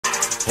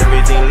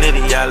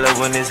everything litty. I love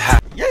when it's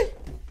hot. Yay!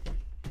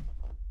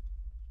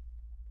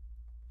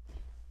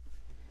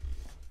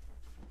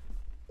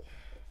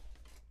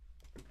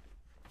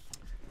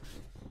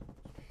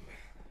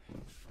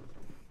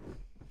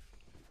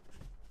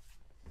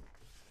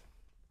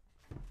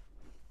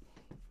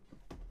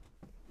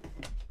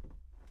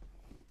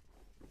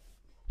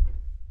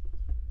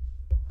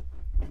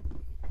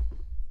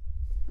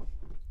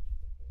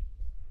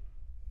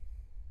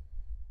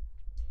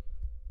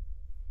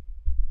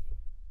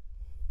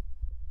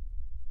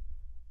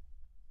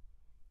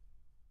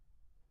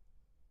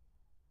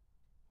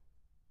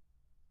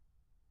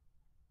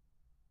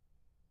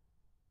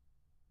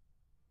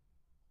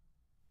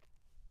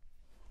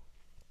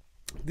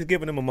 Just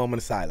giving him a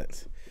moment of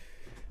silence.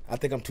 I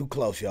think I'm too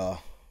close, y'all.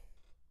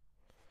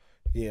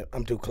 Yeah,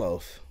 I'm too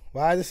close.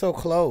 Why is it so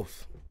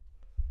close?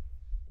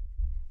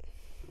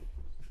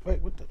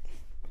 Wait, what the?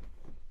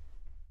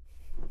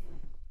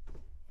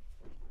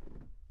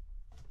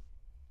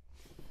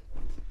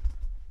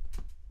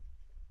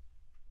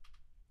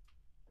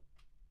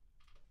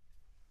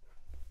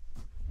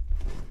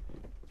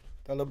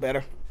 A little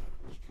better.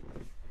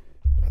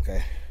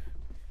 Okay.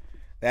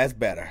 That's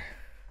better.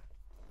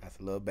 That's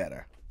a little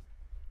better.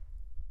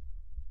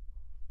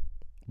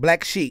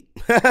 Black sheep.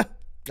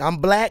 I'm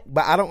black,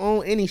 but I don't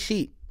own any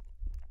sheep.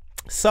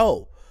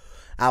 So,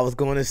 I was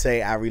going to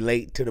say I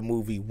relate to the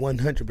movie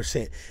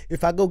 100%.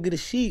 If I go get a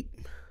sheep,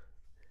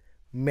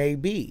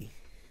 maybe.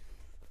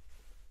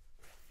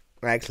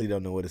 I actually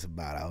don't know what it's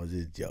about. I was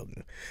just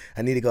joking.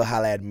 I need to go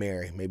holler at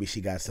Mary. Maybe she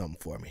got something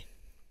for me.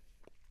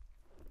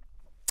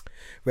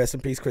 Rest in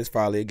peace, Chris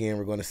Farley. Again,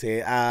 we're going to say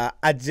it.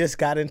 I just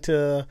got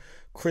into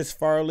Chris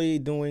Farley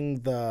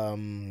doing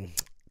the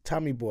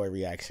Tommy Boy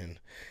reaction.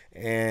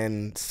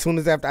 And as soon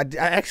as after, I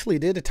actually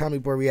did a Tommy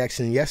Boy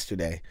reaction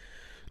yesterday.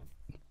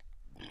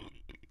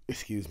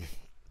 Excuse me.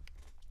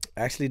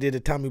 I actually did a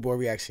Tommy Boy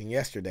reaction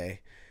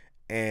yesterday.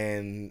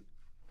 And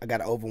I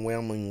got an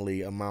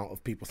overwhelmingly amount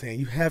of people saying,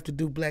 you have to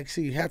do Black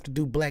Sheep. You have to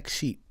do Black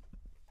Sheep.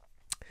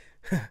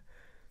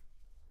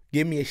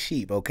 Give me a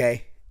sheep,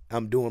 okay?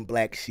 I'm doing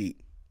Black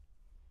Sheep.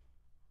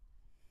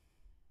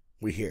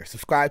 We're here.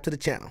 Subscribe to the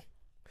channel.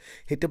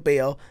 Hit the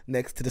bell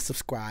next to the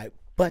subscribe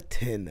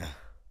button.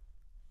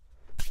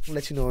 I'll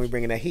let you know when we're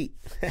bringing that heat.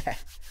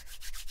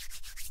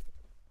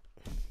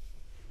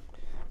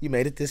 You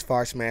made it this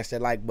far. Smash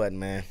that like button,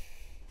 man.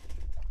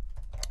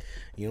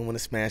 You don't want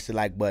to smash the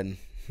like button.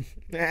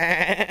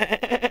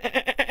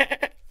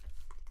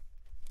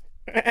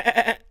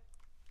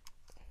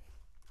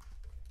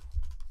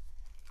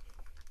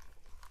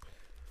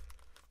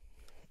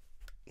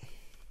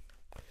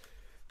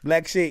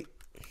 Black Sheep,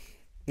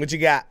 what you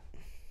got?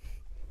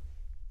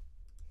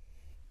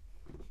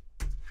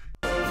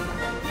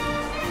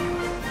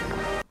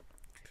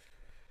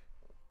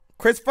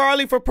 Chris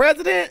Farley for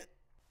president?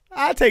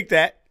 I'll take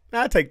that.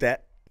 I'll take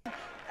that.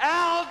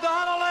 Al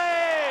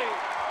Donnelly!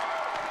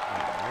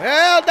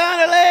 Al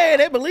Donnelly!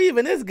 They believe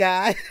in this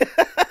guy.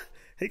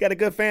 He got a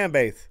good fan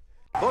base.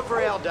 Vote for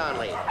Al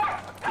Donnelly.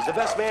 He's the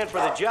best man for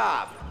the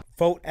job.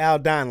 Vote Al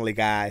Donnelly,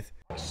 guys.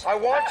 I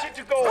want you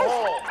to go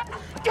home.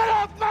 Get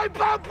off my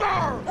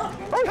bumper!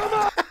 Come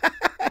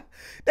on!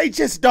 They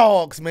just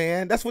dogs,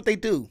 man. That's what they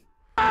do.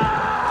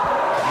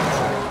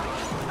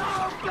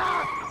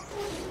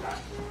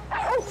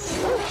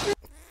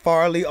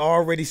 Farley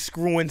already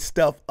screwing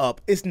stuff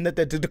up. It's not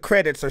that the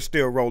credits are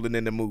still rolling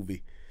in the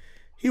movie.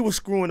 He was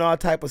screwing all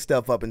type of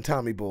stuff up in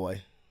Tommy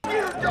Boy.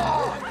 You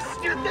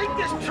dogs! You think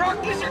this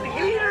truck isn't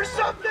heat or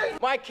something?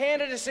 My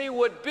candidacy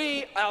would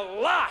be a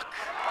lock.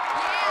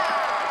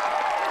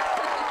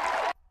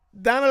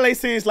 Donnelly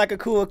seems like a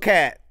cool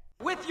cat.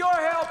 With your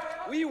help,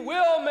 we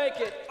will make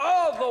it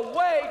all the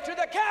way to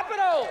the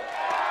Capitol.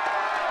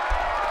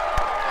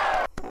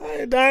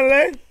 Hey,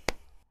 Donnelly.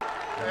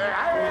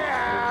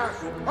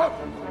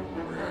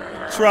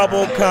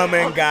 Trouble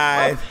coming,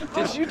 guys.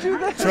 Did you do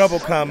this? Trouble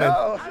coming.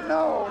 No.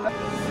 Oh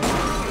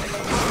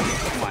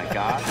my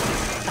God.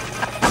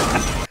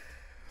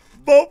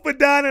 Vote for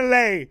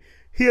Donnelly.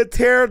 He'll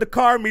tear the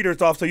car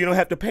meters off so you don't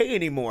have to pay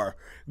anymore.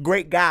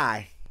 Great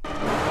guy.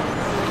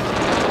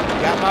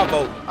 Got my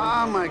vote.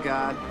 Oh my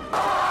God.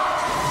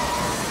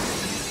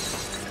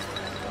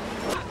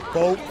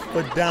 Vote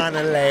for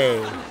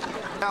Donnelly.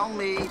 Tell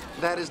me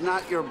that is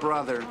not your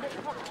brother.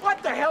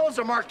 What the hell is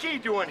a Marquis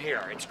doing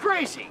here? It's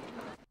crazy.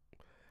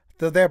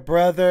 So they're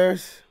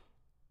brothers.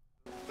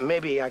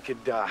 Maybe I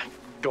could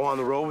go on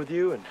the road with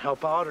you and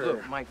help out, or...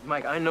 Look,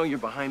 Mike, I know you're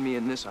behind me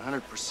in this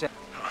 100%.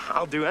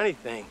 I'll do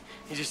anything.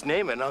 You just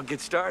name it and I'll get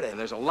started. And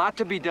there's a lot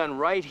to be done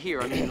right here.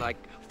 I mean, like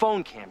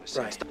phone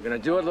canvassing. Right. We're gonna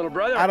do it, little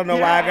brother? I don't know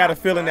why I got a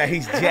feeling that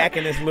he's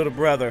jacking his little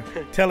brother.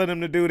 Telling him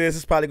to do this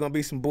is probably going to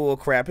be some bull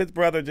crap. His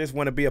brother just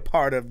want to be a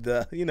part of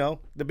the,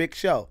 the big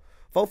show.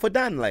 Vote for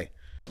Donnelly.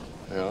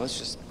 Let's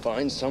just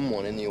find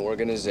someone in the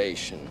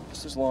organization.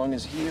 Just as long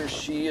as he or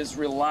she is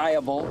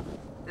reliable.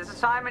 This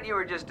assignment you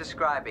were just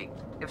describing,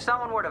 if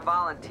someone were to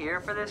volunteer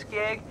for this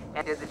gig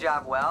and did the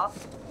job well,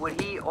 would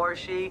he or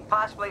she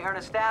possibly earn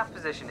a staff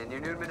position in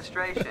your new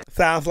administration?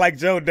 Sounds like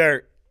Joe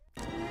Dirt.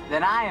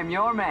 then I am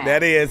your man.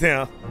 That is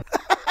him.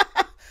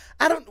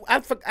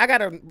 I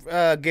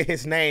gotta get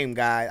his name,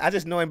 guys. I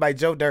just know him by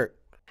Joe Dirt.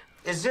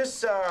 Is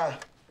this,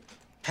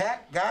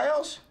 Pat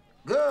Giles?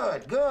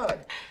 Good, good.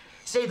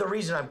 Say, the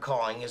reason I'm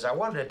calling is I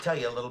wanted to tell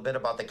you a little bit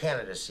about the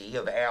candidacy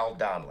of Al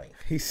Donnelly.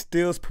 He's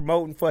still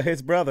promoting for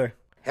his brother.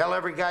 Hell,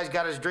 every guy's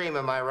got his dream,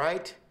 am I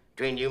right?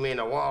 Between you, me, and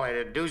the wall, I had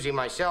a doozy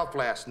myself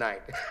last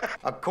night.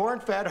 A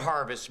corn-fed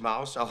harvest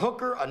mouse, a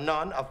hooker, a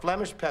nun, a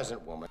Flemish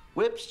peasant woman.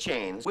 Whips,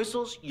 chains,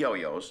 whistles,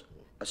 yo-yos,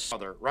 a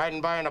souther riding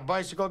by on a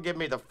bicycle, give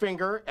me the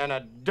finger, and a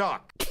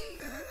duck.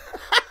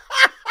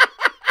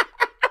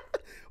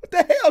 What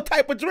the hell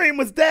type of dream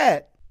was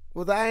that?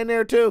 Was I in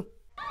there too?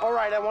 All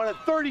right, I want a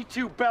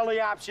 32 belly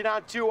option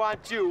on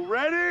 2-on-2.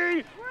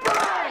 Ready?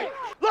 Right!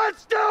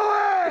 Let's do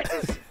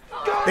it!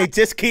 They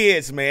just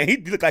kids, man. He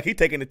look like he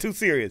taking it too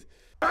serious.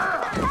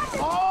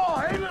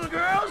 Oh, hey, little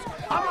girls.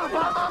 I'm gonna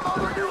pop my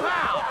mama new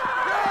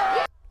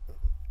house.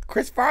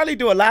 Chris Farley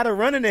do a lot of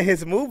running in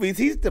his movies.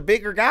 He's the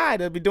bigger guy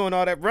to be doing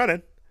all that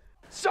running.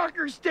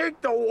 Suckers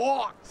take the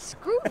walk.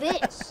 Screw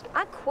this.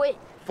 I quit.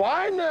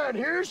 Fine then,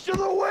 here's to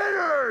the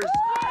winners.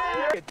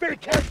 Big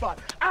headbutt.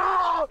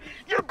 Ow!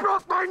 You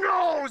broke my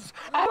nose.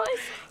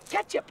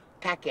 Ketchup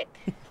packet.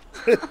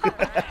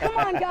 Come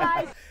on,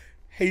 guys.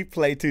 He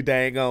play too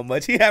dang on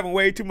much. He having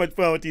way too much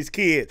fun with these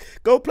kids.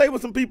 Go play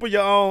with some people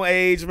your own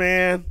age,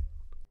 man.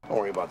 Don't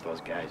worry about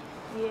those guys.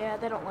 Yeah,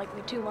 they don't like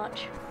me too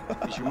much.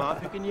 Is your mom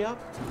picking you up?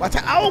 Watch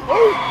out.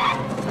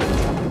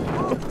 Oh!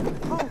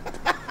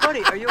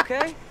 Buddy, are you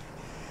okay?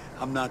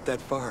 I'm not that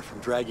far from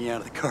dragging you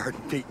out of the car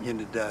and beating you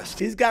into dust.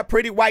 He's got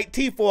pretty white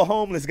teeth for a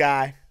homeless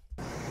guy.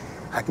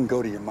 I can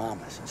go to your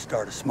mama's and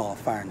start a small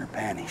fire in her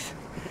panties.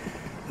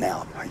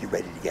 Now, are you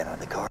ready to get out of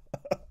the car?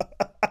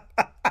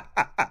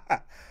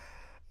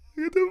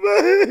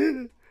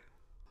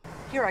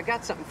 Here, I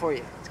got something for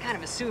you. It's kind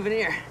of a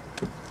souvenir.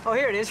 Oh,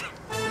 here it is.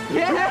 He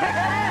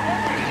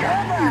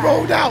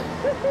rolled out.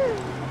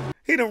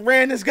 He done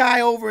ran this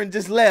guy over and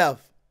just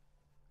left.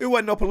 It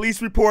wasn't no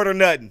police report or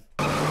nothing.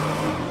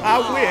 I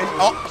wish.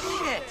 Oh,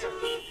 Shit.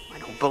 I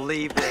don't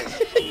believe this.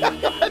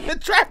 the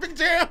traffic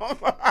jam.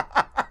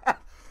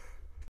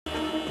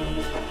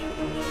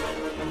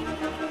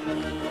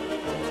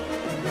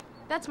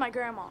 That's my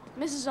grandma,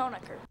 Mrs.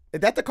 Onaker. Is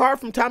that the car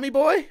from Tommy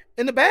Boy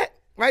in the back,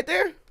 right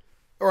there?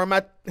 Or am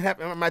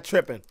I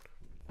tripping?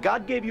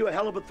 God gave you a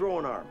hell of a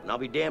throwing arm, and I'll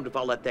be damned if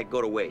I'll let that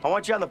go to waste. I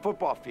want you on the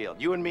football field,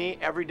 you and me,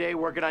 every day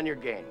working on your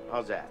game.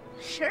 How's that?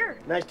 Sure.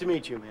 Nice to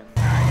meet you, man.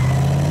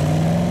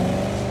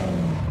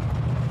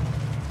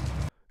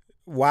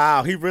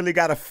 Wow, he really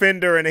got a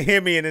fender and a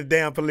Hemi in his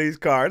damn police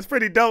car. It's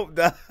pretty dope,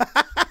 though.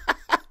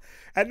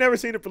 I've never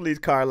seen a police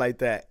car like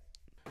that.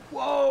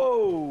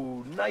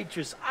 Whoa,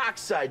 nitrous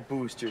oxide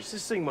boosters.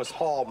 This thing must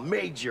haul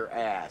major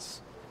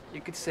ass.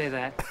 You could say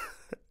that.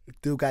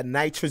 Dude got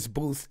nitrous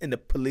boost in the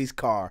police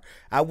car.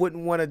 I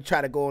wouldn't want to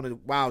try to go on a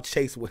wild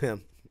chase with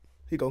him.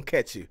 He gonna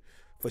catch you,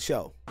 for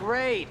sure.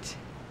 Great.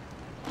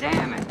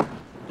 Damn it.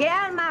 Get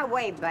out of my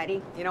way,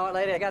 buddy. You know what,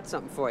 lady? I got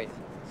something for you.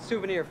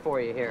 Souvenir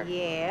for you here.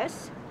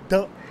 Yes.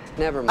 Duh.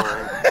 Never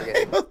mind. Forget I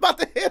it. was about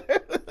to hit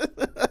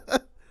her.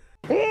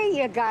 Here,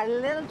 you got a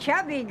little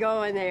chubby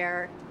going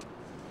there.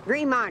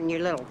 Dream on, you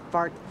little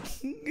fart.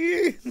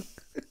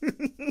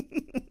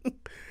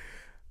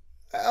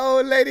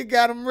 Oh, lady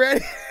got him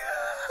ready.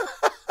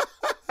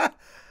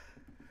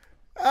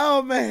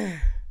 Oh,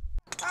 man.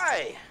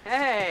 Hi.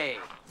 Hey.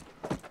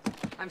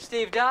 I'm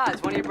Steve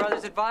Dodds, one of your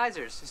brother's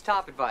advisors. His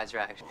top advisor,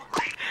 actually.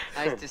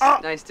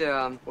 Nice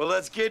to. Well,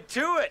 let's get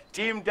to it.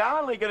 Team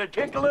Donnelly gonna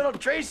kick a little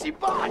Tracy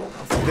butt.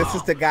 This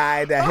is the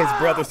guy that his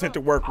brother sent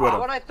to work with him.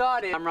 What I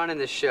thought is, I'm running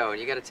this show,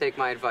 and you got to take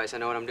my advice. I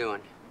know what I'm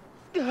doing.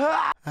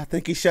 I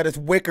think he shut his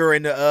wicker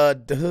in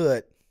the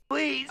hood.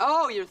 Please.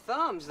 Oh, your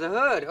thumbs, the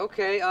hood.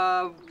 Okay.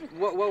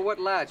 What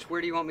latch?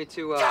 Where do you want me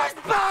to? Just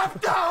pop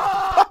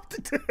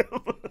the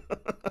hood.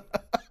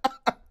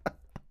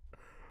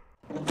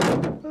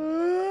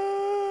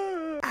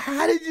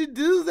 How did you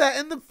do that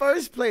in the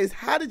first place?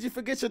 How did you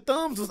forget your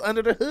thumbs was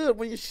under the hood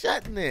when you're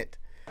shutting it?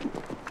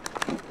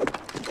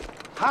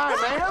 Hi,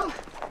 ma'am.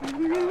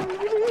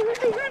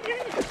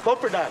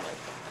 Vote for Donnelly.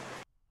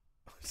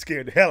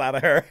 Scared the hell out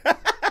of her.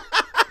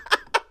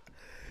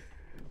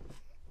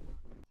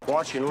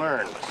 Watch and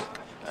learn.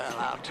 Well,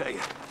 I'll tell you.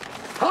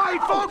 Hi,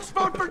 folks.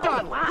 Vote for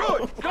Donnelly.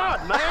 Good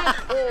God, man.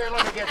 Here,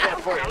 let me get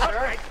that for you,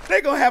 sir.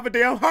 They gonna have a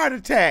damn heart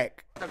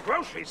attack. The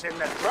groceries in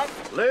the truck.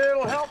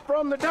 Little help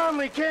from the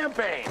Donnelly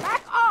campaign.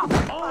 Back off,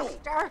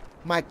 Buster.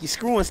 Mike, you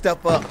screwing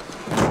stuff up.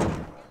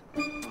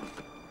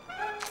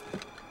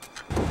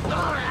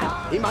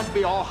 He must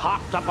be all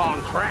hopped up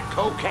on crack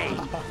cocaine.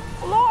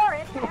 Lord,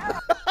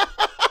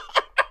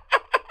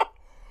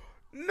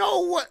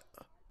 No, what?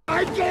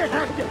 I can't.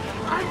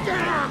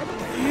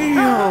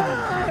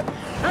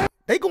 Damn.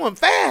 They going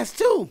fast,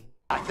 too.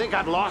 I think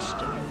I've lost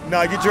him.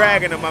 No, you're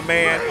dragging him, my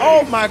man.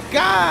 Oh, my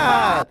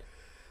God.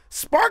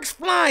 Sparks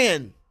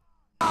flying.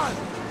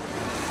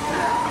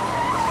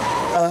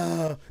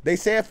 They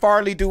said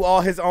Farley do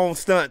all his own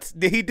stunts.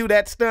 Did he do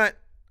that stunt?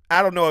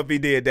 I don't know if he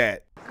did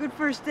that. Good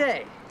first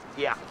day.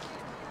 Yeah.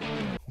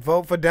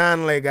 Vote for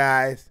Donnelly,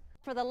 guys.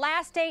 For the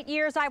last 8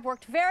 years, I've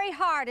worked very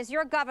hard as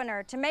your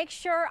governor to make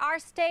sure our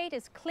state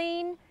is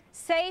clean,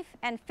 safe,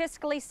 and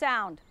fiscally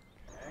sound.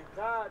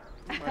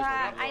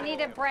 I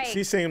need a break.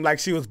 She seemed like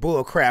she was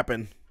bull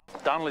crapping.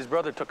 Donnelly's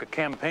brother took a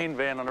campaign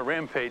van on a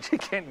rampage. He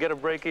can't get a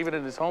break even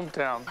in his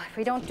hometown. If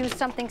we don't do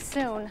something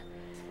soon,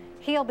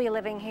 he'll be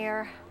living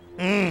here.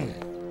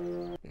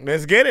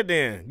 Let's get it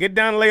then. Get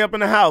Donnelly up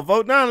in the house.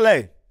 Vote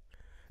Donnelly.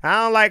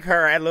 I don't like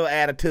her little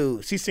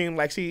attitude. She seemed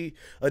like she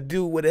would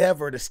do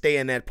whatever to stay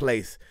in that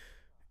place,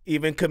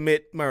 even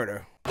commit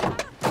murder.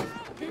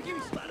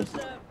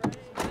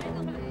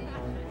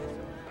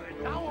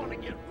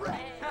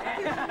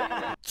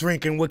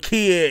 Drinking with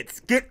kids.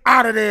 Get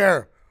out of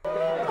there.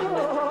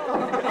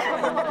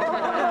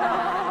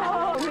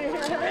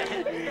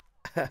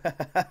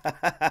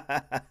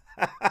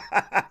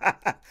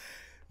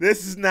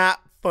 This is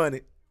not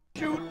funny.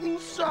 Shooting,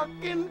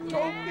 sucking,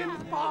 poking,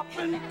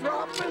 popping,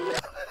 dropping.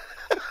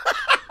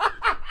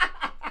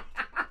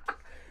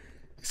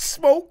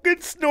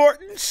 Smoking,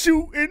 snorting,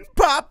 shooting,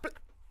 popping.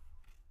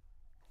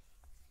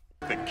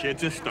 The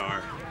kid's a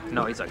star.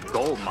 No, he's a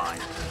gold mine.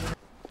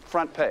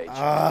 Front page.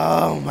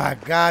 Oh my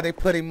God, they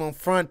put him on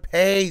front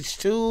page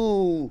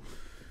too.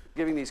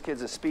 Giving these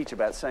kids a speech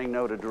about saying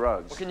no to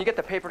drugs. Well, can you get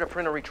the paper to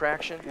print a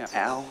retraction? Yeah.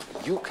 Al,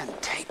 you can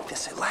take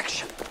this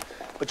election,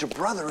 but your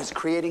brother is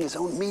creating his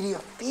own media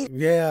feed.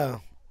 Yeah.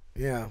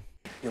 You're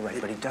right,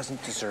 but he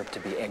doesn't deserve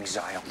to be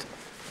exiled.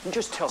 You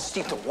just tell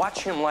Steve to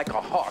watch him like a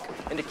hawk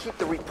and to keep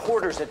the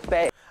reporters at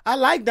bay. I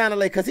like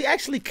Donnelly because he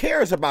actually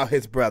cares about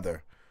his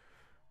brother.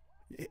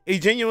 He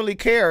genuinely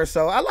cares,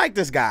 so I like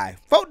this guy.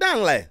 Vote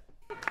Donnelly.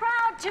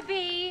 Proud to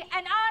be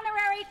an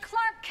honorary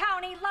Clark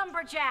County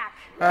lumberjack.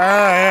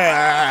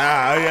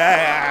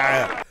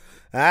 Yeah.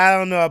 I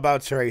don't know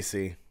about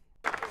Tracy.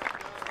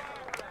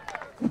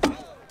 The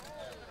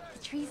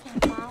tree's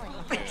not falling.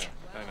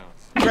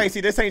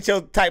 Tracy, this ain't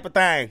your type of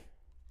thing.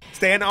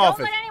 Stay in the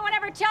office. Don't let anyone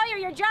ever tell you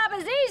your job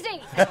is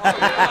easy. Oh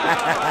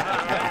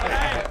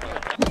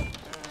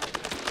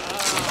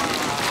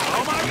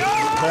my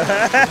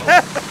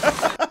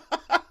God!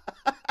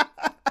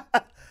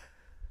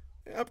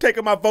 I'm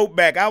taking my vote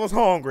back. I was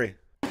hungry.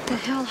 What the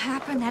hell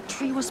happened? That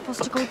tree was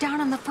supposed to go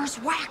down on the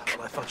first whack.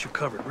 Well, I thought you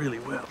covered really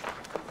well.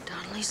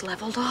 Donnelly's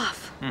leveled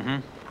off.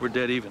 We're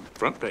dead even.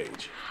 Front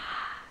page.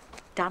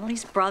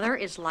 Donnelly's brother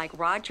is like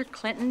Roger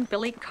Clinton,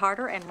 Billy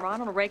Carter, and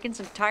Ronald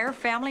Reagan's entire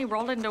family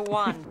rolled into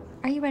one.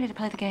 Are you ready to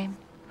play the game?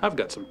 I've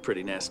got some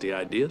pretty nasty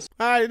ideas.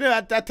 I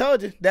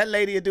told you. That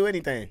lady would do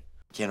anything.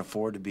 Can't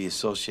afford to be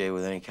associated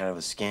with any kind of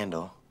a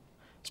scandal,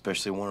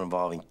 especially one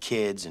involving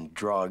kids and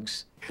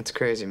drugs. That's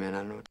crazy, man. I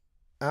don't know.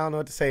 I don't know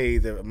what to say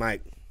either,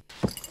 Mike.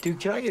 Dude,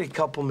 can I get a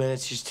couple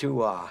minutes just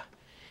to,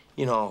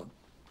 you know,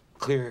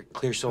 clear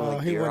some of the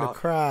He gear wanted out? to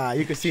cry.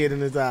 You could see it in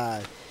his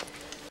eyes.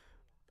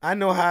 I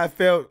know how I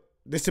felt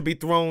this to be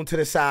thrown to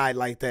the side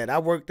like that. I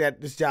worked at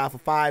this job for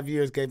 5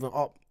 years, gave them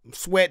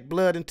sweat,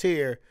 blood, and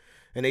tear,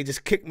 and they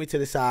just kicked me to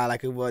the side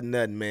like it wasn't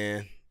nothing,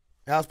 man.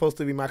 That was supposed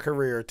to be my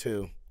career,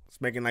 too.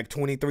 It's making like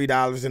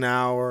 $23 an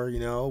hour,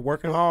 you know,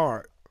 working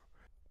hard.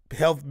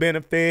 Health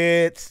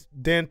benefits,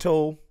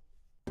 dental.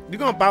 You're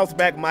going to bounce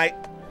back, Mike.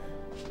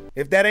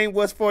 If that ain't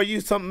what's for you,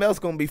 something else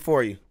going to be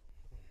for you.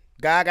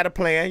 God got a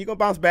plan. You're going to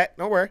bounce back.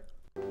 Don't worry.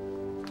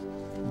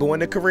 Go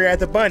into career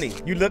as a bunny.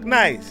 You look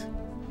nice.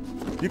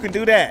 You can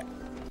do that.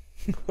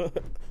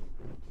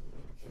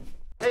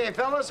 Hey,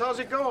 fellas, how's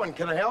it going?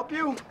 Can I help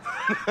you?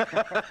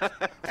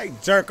 Hey,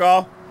 jerk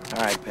off.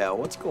 All right, pal,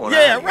 what's going on?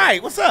 Yeah, here?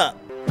 right. What's up?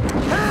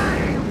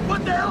 Hey,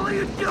 what the hell are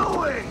you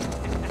doing?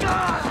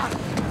 God!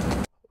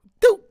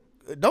 Dude,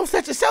 don't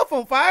set yourself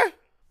on fire.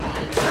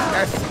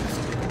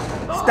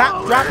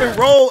 Stop, drop, and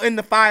roll in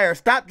the fire.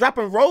 Stop, drop,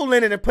 and roll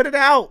in it and put it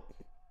out.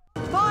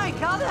 Mike,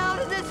 how the hell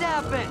did this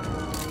happen?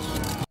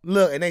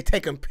 Look, and they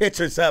taking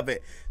pictures of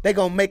it. They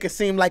gonna make it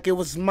seem like it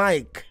was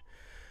Mike.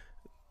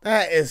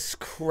 That is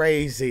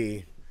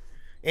crazy.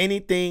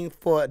 Anything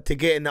to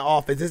get in the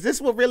office. Is this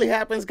what really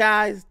happens,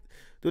 guys?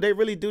 Do they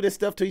really do this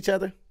stuff to each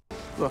other?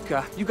 Look,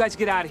 you guys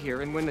get out of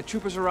here, and when the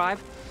troopers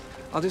arrive,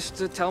 I'll just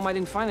tell them I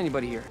didn't find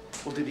anybody here.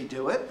 Well, did he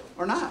do it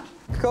or not?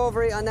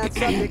 Covery, on that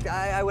subject,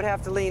 I would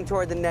have to lean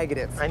toward the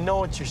negative. I know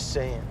what you're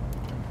saying.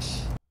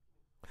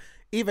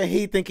 Even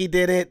he think he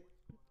did it.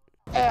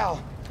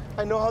 Al,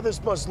 I know how this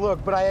must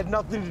look, but I had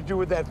nothing to do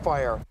with that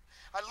fire.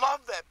 I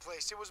love that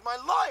place. It was my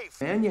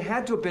life. Man, you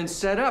had to have been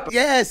set up.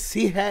 Yes,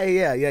 he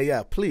had.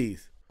 Yeah.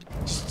 Please.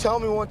 Just tell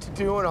me what to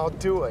do and I'll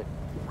do it.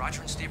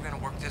 Roger and Steve are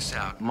gonna work this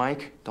out.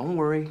 Mike, don't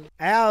worry.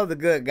 Al's a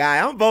good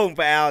guy. I'm voting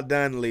for Al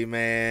Donnelly,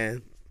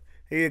 man.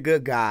 He a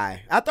good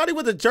guy. I thought he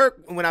was a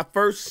jerk when I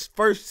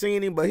first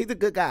seen him, but he's a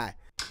good guy.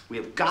 We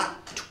have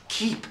got to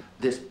keep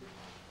this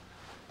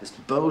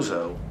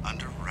bozo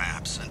under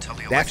wraps until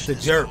the That's election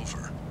the jerk. is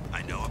over.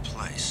 I know a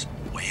place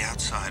way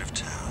outside of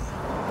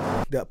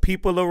town. The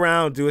people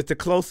around you, it's the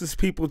closest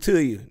people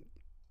to you.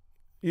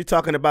 You're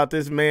talking about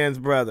this man's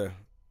brother.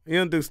 He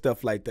don't do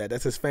stuff like that.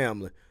 That's his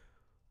family.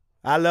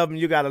 I love him.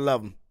 You gotta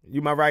love him.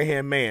 You my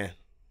right-hand man.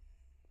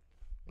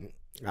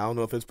 I don't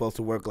know if it's supposed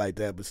to work like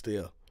that, but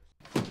still.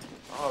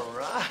 All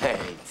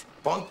right.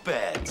 Bunk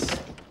beds.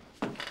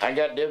 I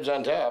got dibs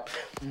on top.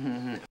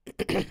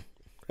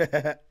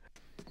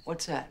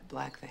 What's that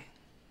black thing?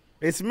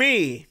 It's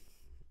me.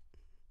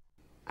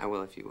 I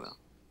will if you will.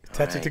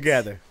 Touch it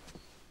together.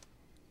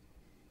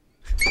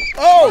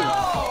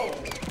 Oh!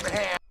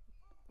 Man.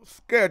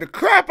 Scared the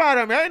crap out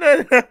of me, ain't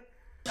it?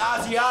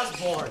 Ozzy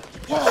Osbourne.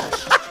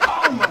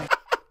 Oh my.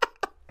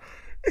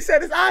 He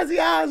said it's Ozzy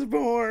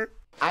Osbourne.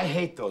 I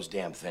hate those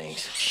damn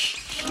things.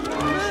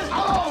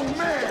 Oh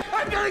man,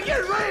 I'm gonna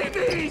get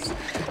rabies.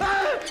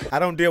 I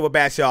don't deal with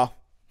bats, y'all.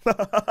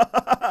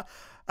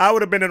 I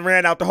would have been and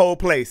ran out the whole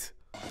place.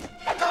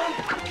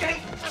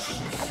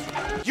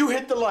 You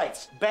hit the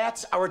lights.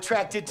 Bats are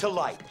attracted to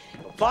light.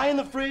 Fly in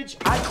the fridge,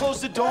 I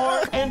close the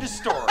door, end of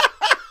story.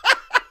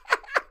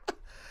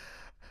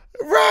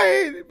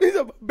 Right.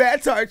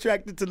 Bats are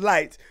attracted to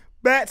lights.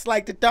 Bats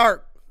like the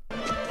dark.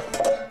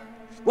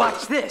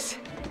 Watch this.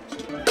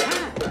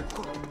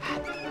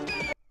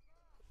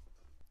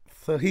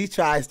 So he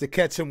tries to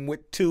catch him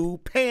with 2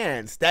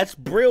 pans. That's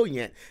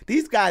brilliant.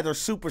 These guys are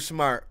super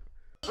smart.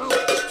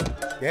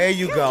 There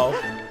you go.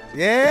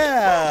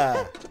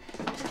 Yeah.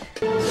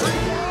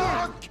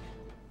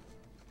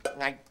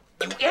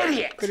 You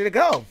idiot! Where did it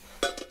go?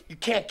 You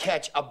can't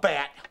catch a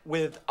bat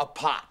with a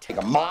pot. Take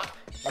a mop,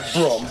 a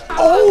broom.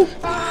 Oh!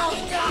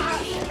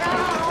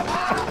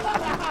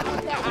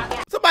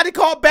 Somebody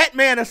call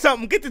Batman or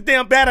something. Get this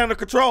damn bat under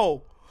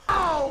control.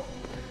 Oh!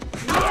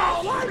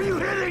 Oh, why are you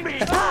hitting me?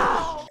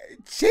 Oh!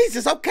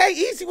 Jesus, okay,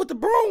 easy with the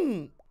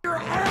broom. You're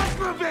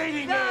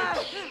aggravating me!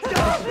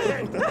 Stop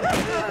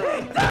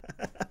it!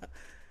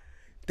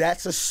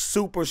 That's a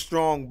super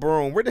strong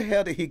broom. Where the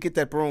hell did he get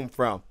that broom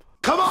from?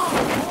 Come on!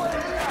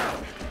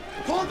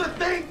 Pull the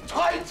thing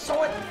tight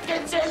so it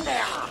gets in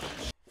there!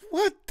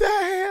 What the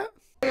hell?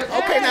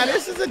 Okay, now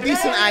this is a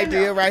decent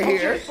idea right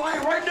here.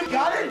 Fire right in the...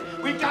 Got it?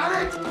 We got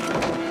it?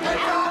 Get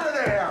out of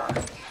there!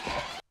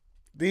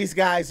 These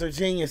guys are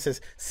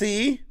geniuses.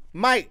 See?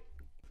 Mike,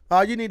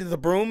 all you need is a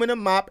broom and a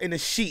mop and a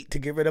sheet to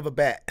get rid of a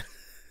bat.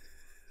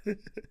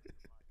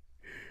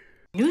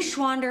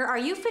 Neuschwander, are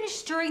you finished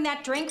stirring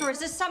that drink, or is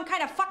this some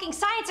kind of fucking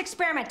science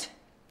experiment?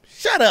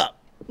 Shut up.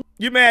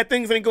 You mad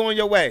things ain't going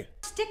your way.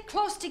 Stick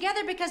close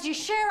together because you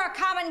share a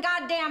common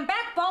goddamn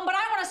backbone, but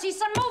I want to see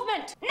some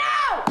movement.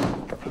 No!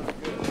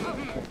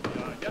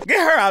 Get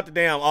her out the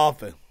damn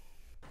office.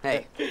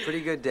 Hey,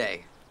 pretty good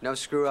day. No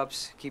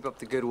screw-ups. Keep up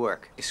the good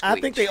work. I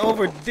think they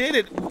overdid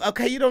it.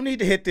 Okay, you don't need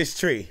to hit this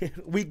tree.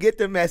 We get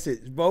the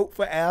message. Vote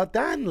for Al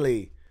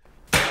Donnelly.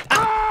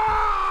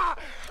 Ah!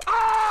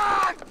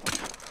 Ah!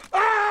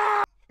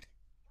 Ah!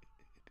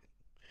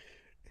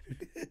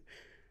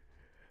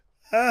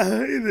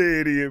 He's an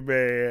idiot,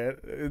 man.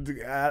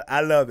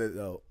 I love it,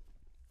 though.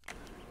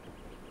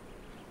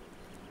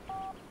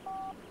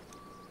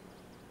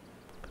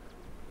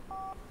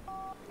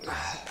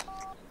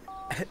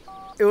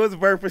 It was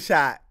worth a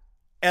shot.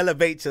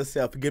 Elevate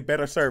yourself, get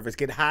better service,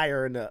 get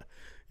higher in the,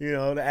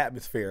 the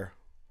atmosphere.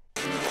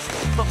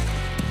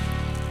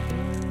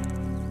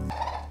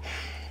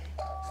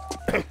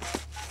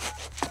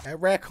 That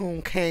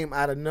raccoon came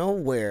out of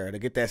nowhere to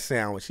get that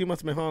sandwich. She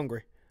must have been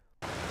hungry.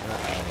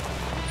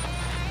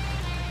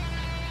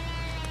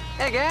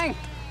 Hey, gang.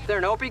 Is there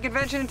an Opie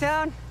convention in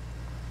town?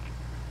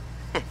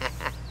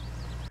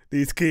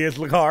 These kids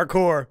look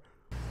hardcore.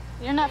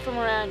 You're not from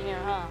around here,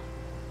 huh?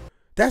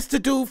 That's the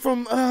dude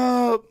from,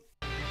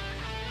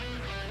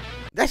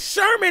 that's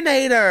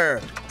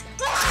Shermanator.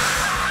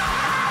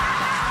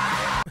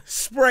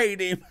 Sprayed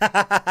him.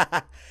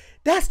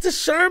 That's the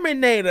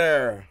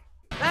Shermanator.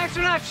 Thanks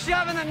for not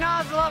shoving the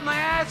nozzle up my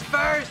ass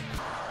first.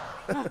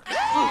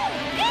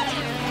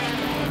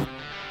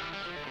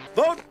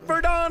 Vote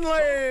for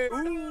Donnelly!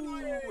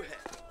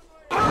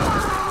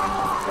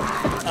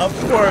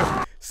 Of course,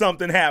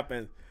 something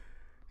happened.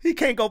 He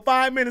can't go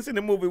 5 minutes in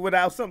the movie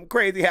without something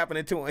crazy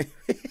happening to him.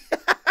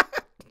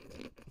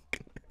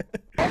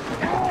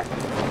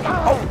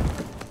 Oh.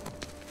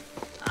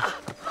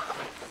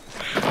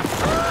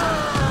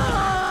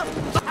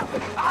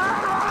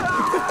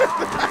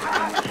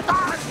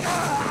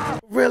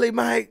 Really,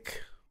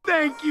 Mike?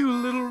 Thank you,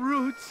 little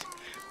roots.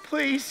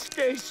 Please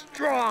stay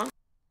strong.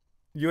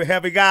 You're a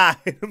heavy guy.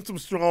 Some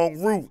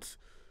strong roots.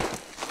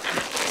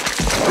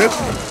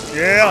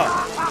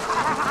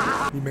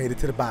 Yeah. You made it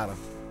to the bottom.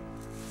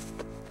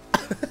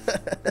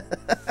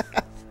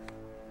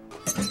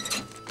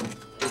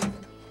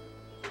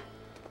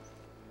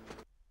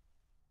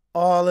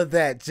 All of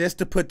that just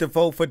to put the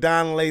vote for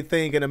Donnelly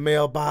thing in the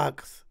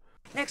mailbox.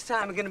 Next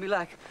time I'm gonna be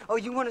like, oh,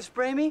 you wanna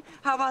spray me?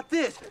 How about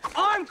this?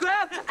 Arm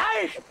grab,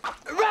 hey,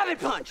 rabbit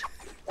punch.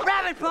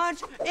 Rabbit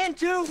punch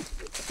into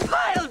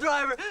pile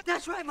driver.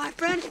 That's right, my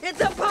friend, it's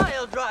a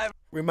pile driver.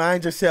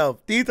 Remind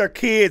yourself, these are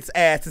kids'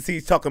 asses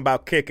he's talking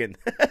about kicking.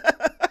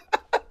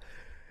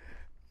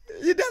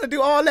 You gotta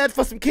do all that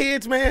for some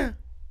kids, man.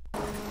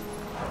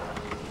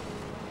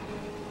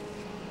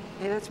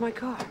 Hey, that's my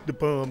car. The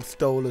bum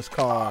stole his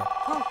car.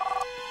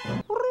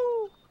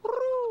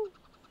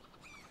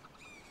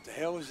 The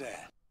hell was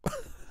that?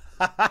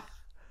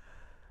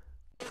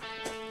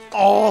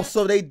 Oh,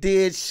 so they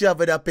did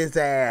shove it up his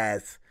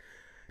ass.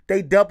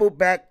 They doubled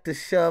back to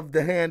shove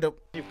the hand up.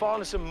 You fall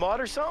into some mud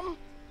or something?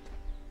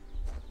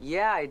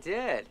 Yeah, I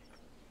did.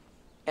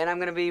 And I'm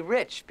gonna be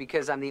rich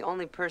because I'm the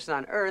only person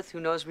on Earth who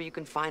knows where you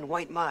can find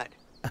white mud.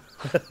 I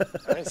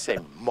didn't say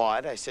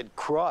mud, I said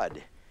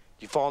crud.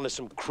 You fall into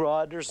some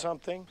crud or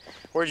something?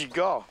 Where'd you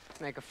go?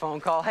 Make a phone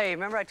call. Hey,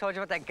 remember I told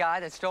you about that guy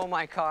that stole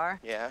my car?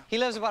 Yeah. He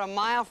lives about a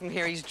mile from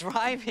here. He's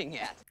driving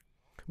it.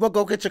 Well,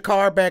 go get your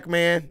car back,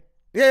 man.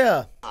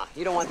 Yeah.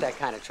 You don't want that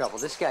kind of trouble.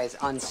 This guy's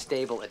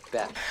unstable at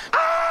best.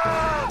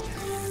 Ah!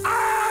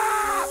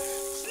 Ah!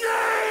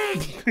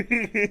 Snake!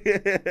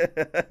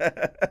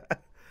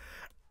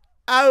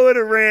 I would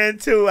have ran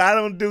too. I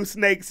don't do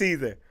snakes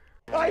either.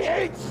 I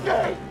hate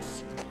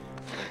snakes!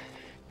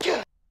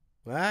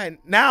 All right,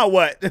 now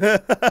what?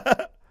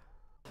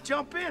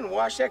 Jump in,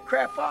 wash that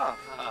crap off.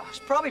 There's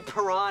probably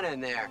piranha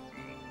in there.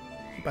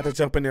 About to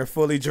jump in there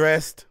fully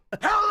dressed.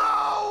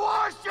 Hello,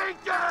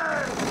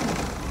 Washington!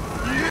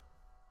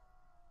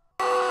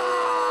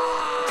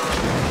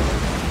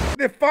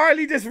 Did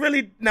Farley just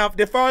really, now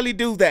did Farley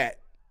do that?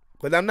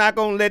 Because I'm not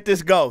going to let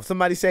this go.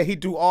 Somebody said he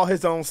do all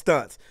his own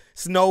stunts.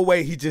 There's no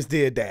way he just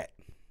did that.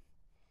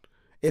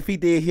 If he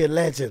did, he a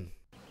legend.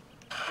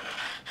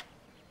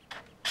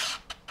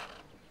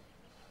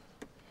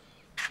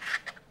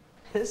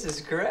 This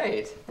is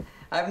great.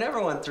 I've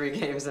never won 3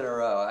 games in a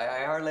row.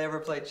 I hardly ever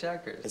play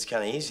checkers. It's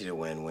kind of easy to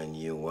win when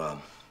you,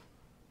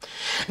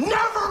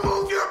 never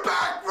move your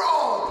back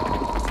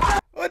wrong!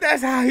 Well,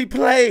 that's how he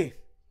play.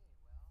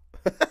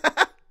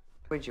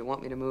 Would you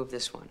want me to move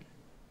this one?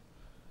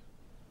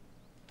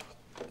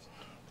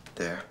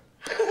 There.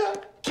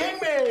 King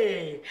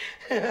me!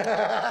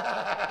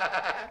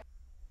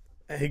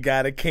 He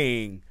got a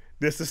king.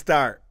 This a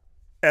start.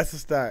 That's a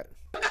start.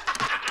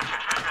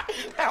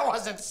 That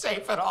wasn't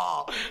safe at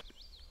all.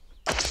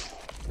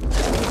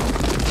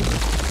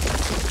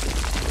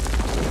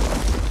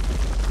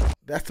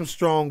 That's some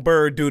strong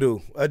bird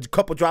doodle. A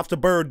couple drops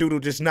of bird doodle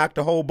just knocked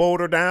the whole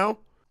boulder down.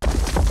 Knocked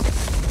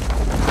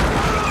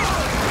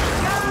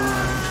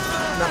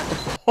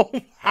the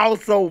whole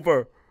house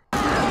over.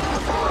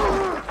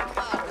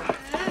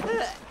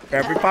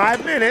 Every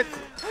 5 minutes,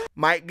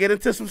 might get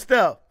into some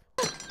stuff.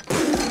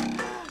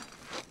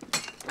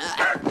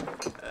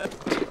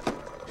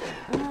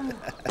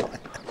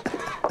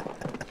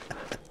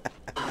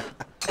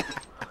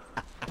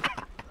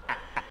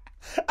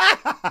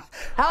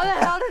 How the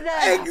hell did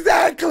that?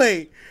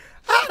 Exactly.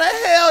 How the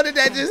hell did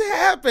that just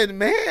happen,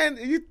 man?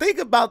 You think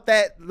about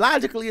that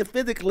logically and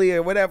physically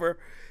or whatever,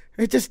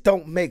 it just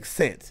don't make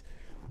sense.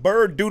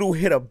 Bird doodle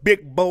hit a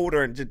big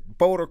boulder and just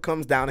boulder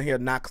comes down here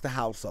and knocks the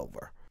house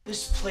over.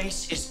 This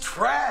place is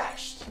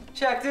trashed.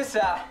 Check this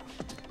out.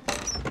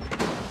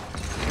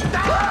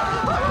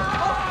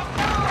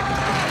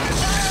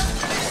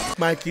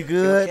 Mike, you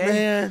good, You okay?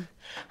 man?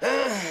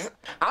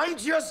 I'm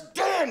just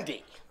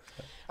dandy.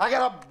 I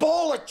got a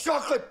bowl of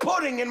chocolate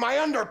pudding in my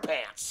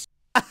underpants.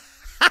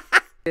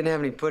 Didn't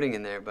have any pudding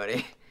in there,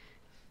 buddy.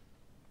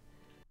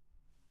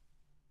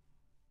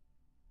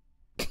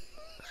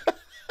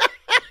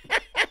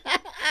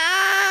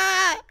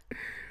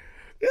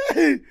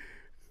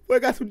 Boy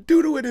got some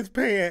doodle in his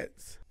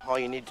pants. All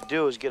you need to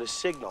do is get a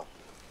signal.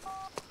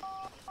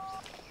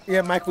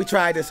 Yeah, Mike, we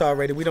tried this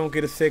already. We don't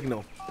get a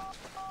signal.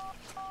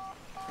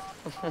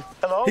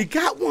 Hello? He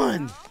got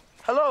one.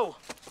 Hello?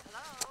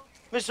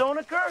 Miss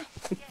Onaker?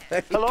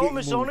 Hello,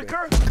 Miss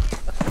Onaker?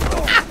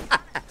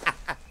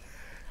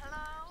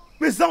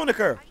 Miss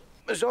Zonaker.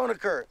 Miss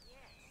Onaker.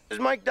 Is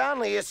Mike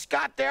Donnelly? Is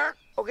Scott there?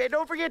 Okay,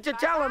 don't forget to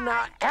tell him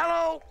now.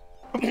 Hello?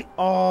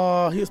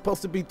 Oh, he was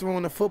supposed to be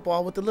throwing the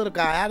football with the little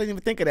guy. I didn't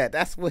even think of that.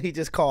 That's what he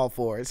just called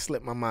for. It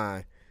slipped my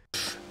mind.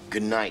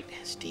 Good night,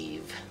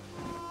 Steve.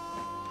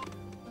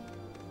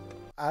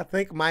 I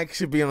think Mike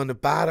should be on the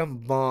bottom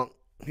bunk.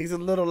 He's a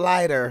little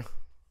lighter.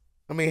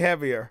 I mean,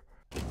 heavier.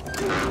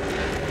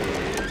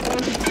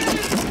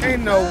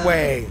 Ain't no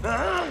way.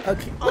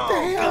 Okay, what the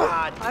hell?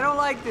 God. I don't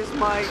like this,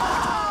 Mike.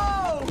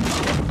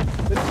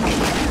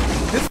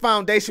 This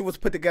foundation was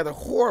put together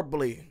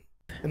horribly,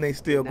 and they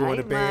still going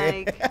to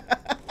bed.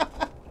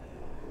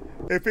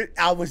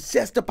 I was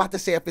just about to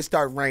say if it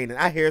start raining.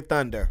 I hear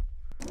thunder.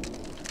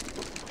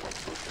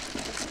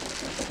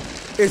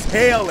 It's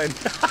hailing.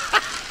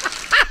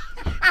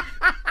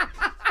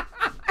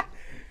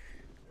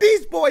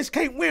 These boys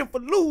can't win for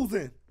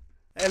losing.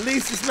 At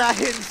least it's not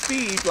hitting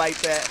Steve like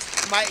that.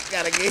 Mike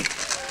gotta get.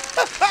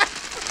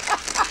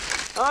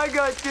 I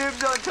got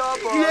dibs on top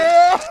of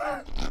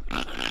Yeah.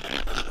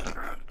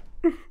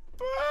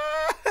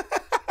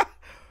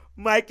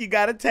 Mike, you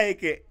gotta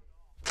take it.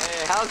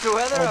 Hey, how's the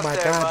weather Oh up my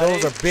there, God, buddy?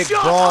 those are big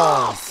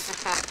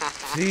balls.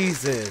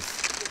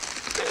 Jesus.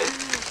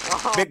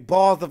 Big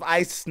balls of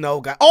ice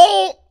snow.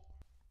 Oh!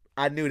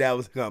 I knew that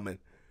was coming.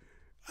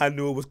 I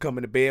knew it was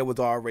coming. The bed was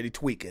already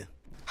tweaking.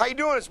 How you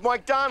doing? It's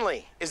Mike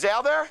Donnelly. Is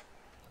Al there?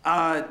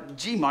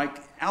 Gee,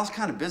 Mike, Al's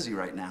kind of busy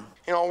right now.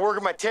 You know, I'm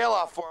working my tail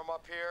off for him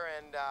up here,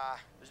 and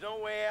there's no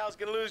way Al's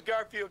gonna lose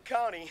Garfield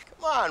County.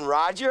 Come on,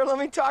 Roger, let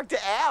me talk to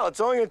Al. It's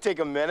only gonna take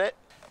a minute.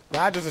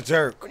 Roger's a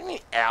jerk. What do you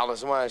mean Al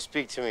doesn't want to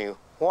speak to me?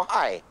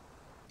 Why?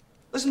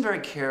 Listen very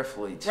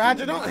carefully to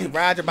Roger, me. don't.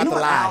 Roger about You know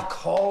to what lie. Al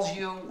calls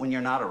you when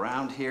you're not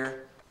around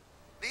here?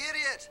 The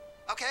idiot.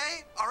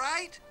 Okay? All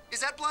right? Is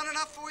that blunt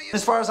enough for you?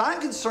 As far as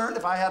I'm concerned,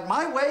 if I had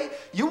my way,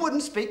 you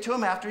wouldn't speak to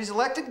him after he's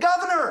elected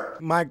governor.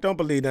 Mike, don't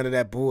believe none of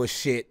that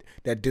bullshit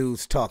that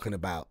dude's talking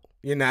about.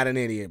 You're not an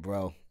idiot,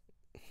 bro.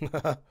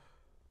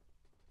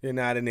 You're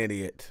not an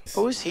idiot.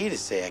 Who is he to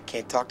say I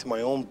can't talk to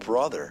my own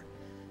brother?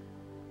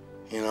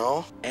 You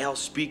know? Al's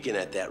speaking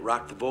at that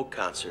Rock the Vote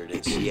concert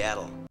in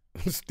Seattle.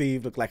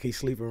 Steve looked like he's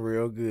sleeping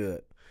real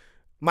good.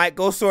 Mike,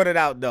 go sort it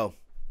out, though.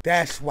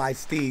 That's why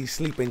Steve's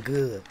sleeping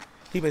good.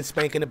 He been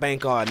spanking the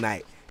bank all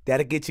night.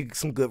 That'll get you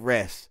some good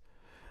rest.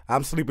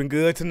 I'm sleeping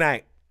good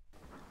tonight.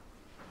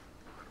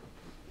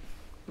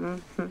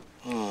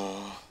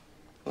 Oh,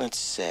 that's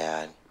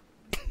sad.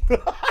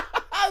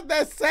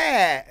 That's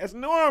sad. It's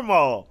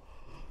normal.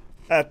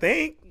 I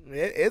think.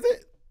 Is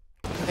it?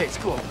 Hey, it's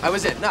cool. I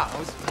was in. No, I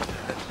was...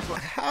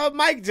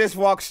 Mike just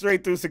walked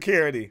straight through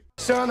security.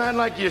 Son, I'd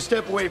like you to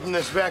step away from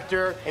this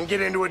vector and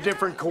get into a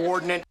different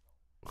coordinate.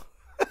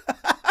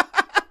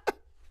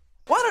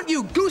 Why don't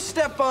you goose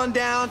step on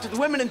down to the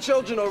women and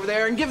children over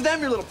there and give them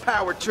your little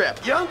power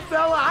trip? Young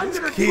fella, I'm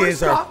gonna kids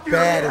twist are off your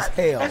bad head as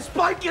hell. and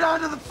spike it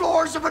onto the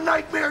floors of a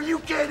nightmare you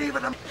can't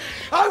even.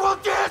 I will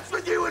dance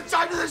with you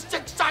inside of this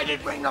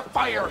six-sided ring of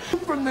fire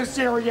from this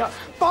area,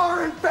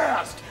 far and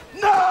fast.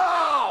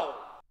 No!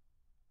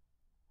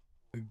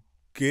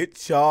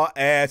 Get y'all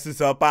asses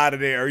up out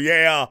of there.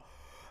 Yeah,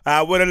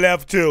 I would have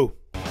left too.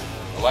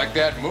 I like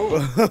that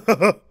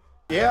move.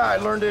 Yeah, I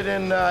learned it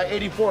in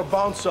 84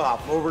 Bounce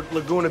Off over at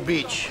Laguna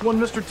Beach. One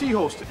Mr. T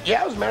hosted.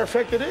 Yeah, as a matter of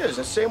fact, it is.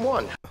 The same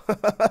one.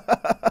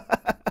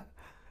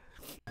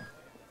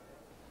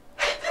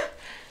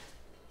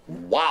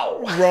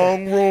 Wow.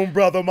 Wrong room,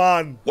 brother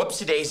man.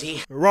 Whoopsie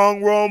daisy.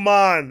 Wrong room,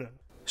 man.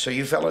 So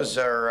you fellas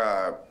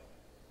are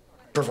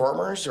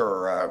performers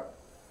or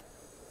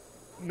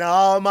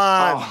No,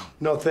 man. Oh,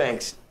 no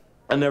thanks.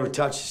 I never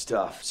touch the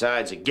stuff.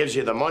 Besides, it gives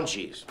you the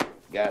munchies.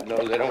 God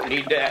knows I don't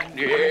need that.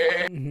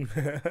 Yeah.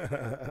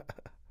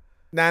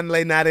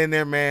 Nanley not in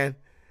there, man.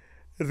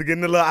 It's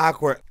getting a little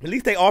awkward. At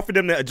least they offered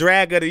them the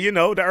drag of the, you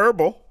know, the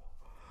herbal.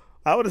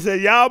 I would have said,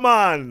 yeah,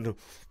 man.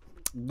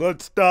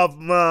 Good stuff,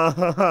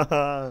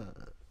 man.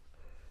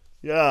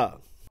 Yeah.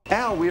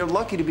 Al, we are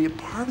lucky to be a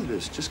part of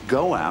this. Just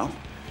go out,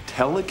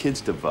 tell the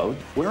kids to vote.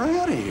 We're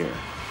out of here.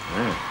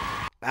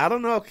 I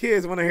don't know if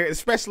kids want to hear,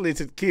 especially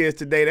to kids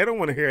today. They don't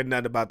want to hear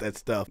nothing about that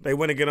stuff. They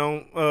want to get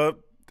on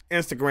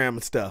Instagram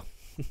and stuff.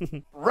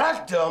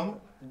 Wrecked him,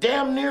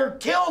 damn near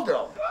killed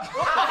him.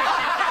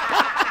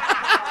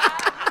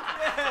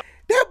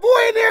 That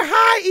boy in there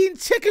high eating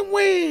chicken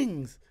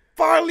wings.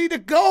 Farley the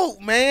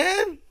goat,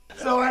 man.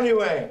 So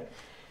anyway,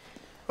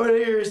 what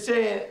you're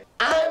saying,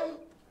 I'm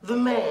the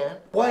man,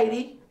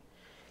 Whitey,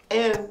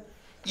 and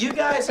you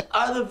guys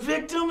are the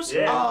victims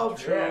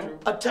of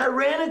a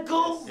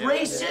tyrannical,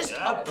 racist,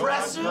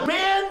 oppressive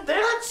man.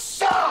 That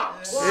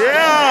sucks.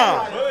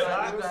 Yeah.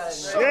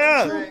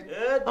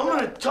 Yeah. I'm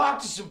gonna talk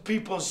to some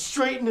people and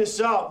straighten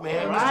this out,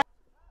 man.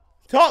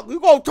 Talk. You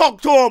go talk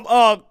to him,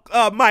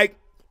 Mike.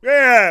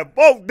 Yeah,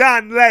 both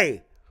down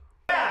lay.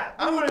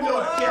 I'm gonna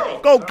go get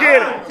him. Go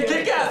get him.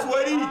 Kick ass,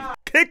 Whitey.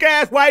 Kick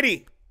ass,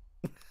 Whitey.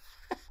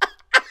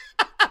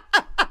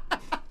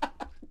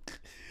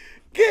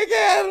 Kick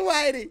ass,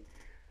 Whitey.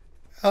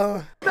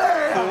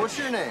 What's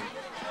your name?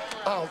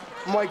 Oh,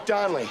 Mike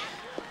Donnelly.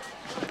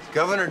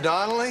 Governor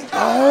Donnelly?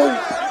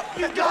 Oh.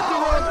 You got the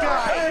wrong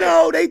guy.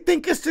 No, they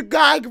think it's the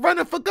guy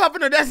running for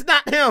governor. That's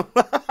not him.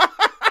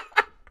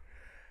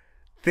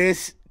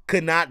 This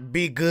could not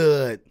be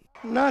good.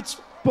 I'm not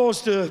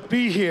supposed to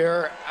be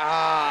here.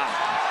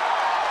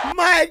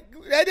 Mike,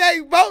 they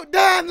vote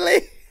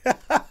Donnelly.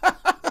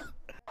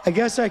 I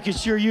guess I could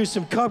sure use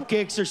some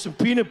cupcakes or some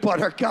peanut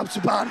butter cups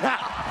about now.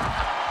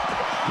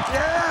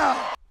 Yeah.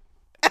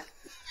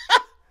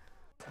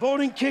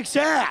 Voting kicks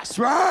ass,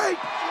 right?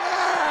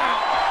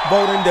 Yeah.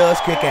 Voting does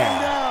kick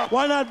ass.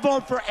 Why not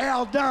vote for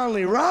Al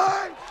Donnelly,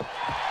 right?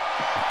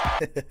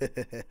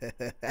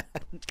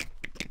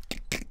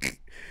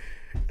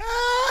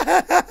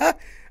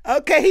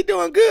 Okay, he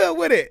doing good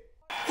with it.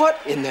 What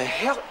in the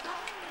hell?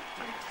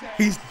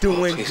 He's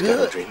doing Please, good.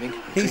 God, I'm dreaming.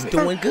 He's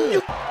doing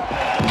good.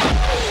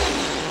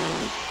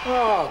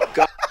 Oh,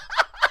 God.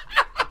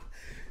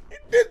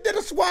 Did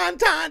a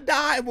swanton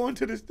dive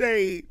onto the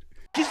stage?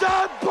 Because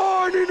I'm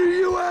born in the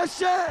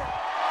USA.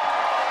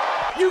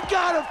 You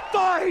gotta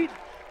fight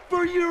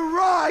for your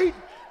right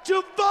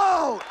to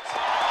vote.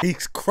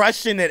 He's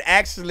crushing it,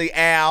 actually,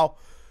 Al.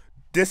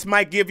 This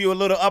might give you a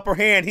little upper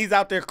hand. He's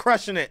out there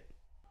crushing it.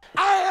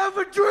 I have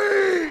a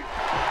dream.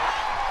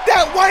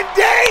 That one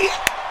day.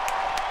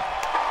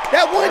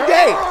 That one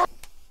day.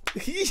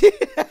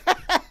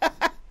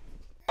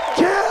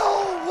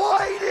 Kill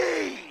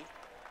Whitey.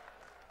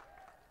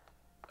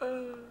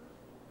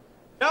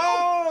 No,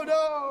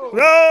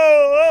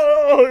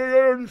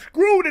 No,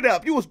 screwed it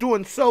up. You was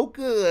doing so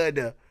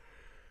good.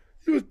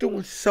 You was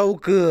doing so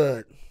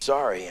good.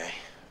 Sorry,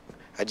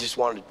 I just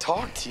wanted to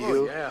talk to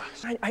you. Oh,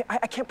 yeah.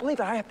 I can't believe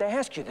I have to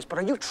ask you this, but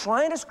are you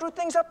trying to screw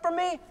things up for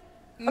me?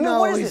 I mean,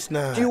 No, what is he's this?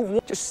 not. Do you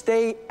want to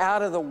stay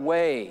out of the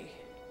way?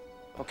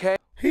 Okay?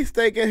 He's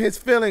thinking his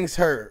feelings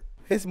hurt.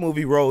 His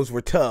movie roles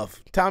were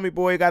tough. Tommy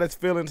Boy got his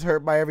feelings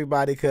hurt by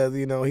everybody because,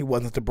 you know, he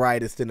wasn't the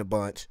brightest in the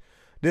bunch.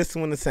 This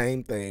one, the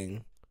same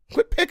thing.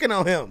 Quit picking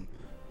on him.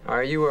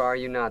 Are you or are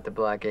you not the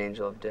Black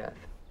Angel of Death?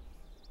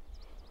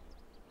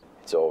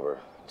 It's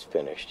over. It's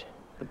finished.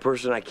 The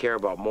person I care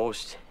about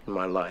most in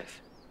my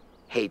life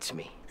hates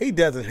me. He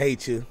doesn't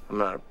hate you. I'm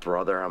not a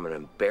brother. I'm an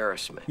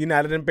embarrassment. You're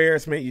not an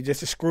embarrassment. You're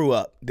just a screw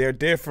up. They're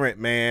different,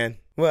 man.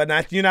 Well,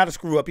 you're not a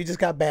screw up. You just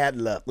got bad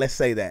luck. Let's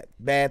say that.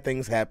 Bad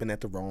things happen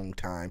at the wrong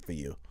time for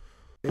you.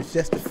 It's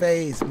just a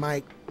phase,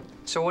 Mike.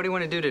 So what do you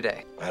want to do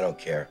today? I don't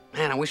care.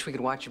 Man, I wish we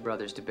could watch your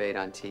brothers debate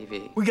on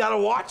TV. We gotta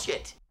watch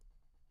it.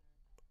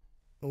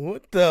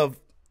 What the?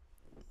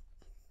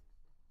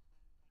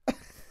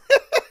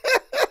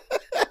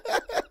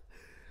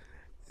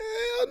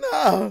 Hell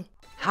no.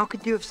 How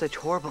could you have such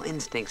horrible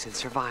instincts and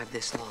survive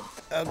this long?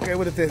 Okay,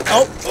 what is this?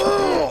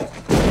 Oh!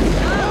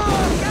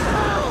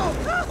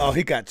 Oh,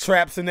 he got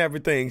traps and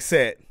everything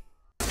set.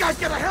 This guy's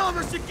got a hell of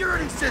a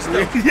security system.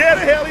 Yeah,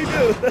 the hell he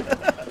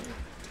do.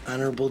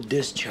 Honorable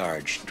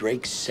discharge,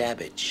 Drake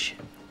Savage.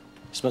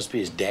 This must be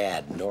his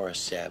dad, Norris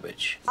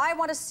Savage. I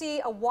want to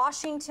see a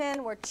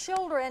Washington where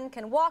children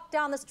can walk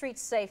down the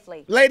streets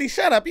safely. Lady,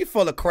 shut up. You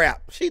full of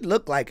crap. She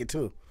looked like it,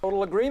 too.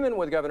 Total agreement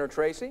with Governor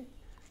Tracy.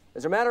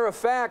 As a matter of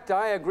fact,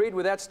 I agreed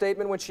with that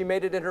statement when she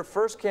made it in her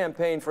first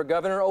campaign for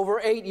governor over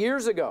 8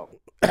 years ago.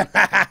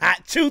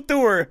 Chew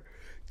through her.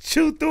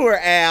 Chew through her,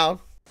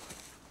 Al.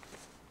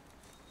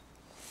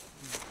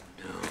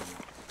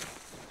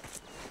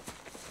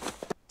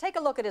 Take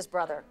a look at his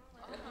brother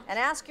and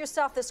ask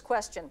yourself this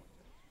question.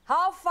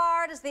 How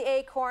far does the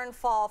acorn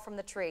fall from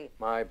the tree?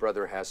 My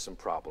brother has some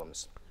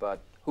problems,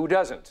 but who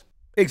doesn't?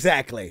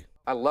 Exactly.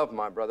 I love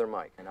my brother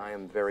Mike, and I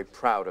am very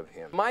proud of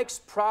him. Mike's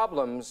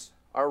problems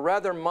are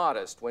rather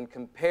modest when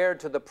compared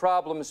to the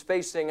problems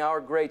facing our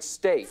great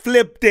state.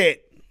 Flipped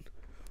it.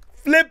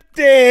 Flipped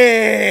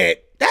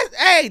it. That's,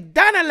 hey,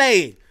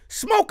 Donnelly,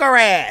 smoke her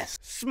ass.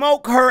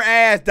 Smoke her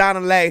ass,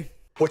 Donnelly.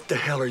 What the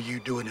hell are you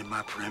doing in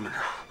my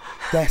perimeter?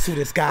 That's who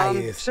this guy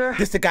is. Sir?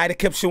 This the guy that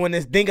kept showing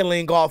this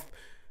ding-a-ling off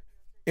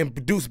and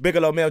produced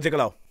Bigelow, Mel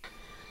Gigolo.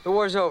 The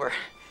war's over.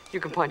 You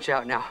can punch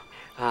out now.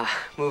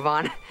 Move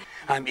on.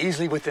 I'm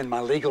easily within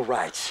my legal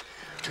rights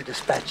to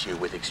dispatch you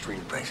with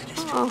extreme prejudice.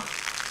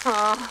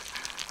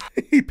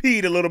 He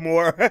peed a little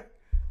more.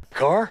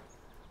 Car?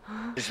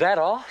 Is that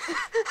all?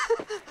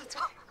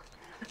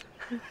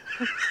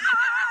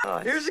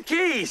 Here's the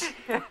keys.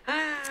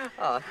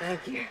 Oh,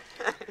 thank you.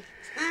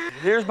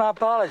 Here's my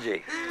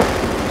apology.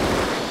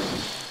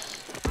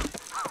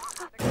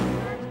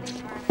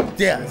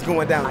 Yeah, it's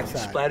going down I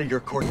inside. splattered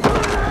your court.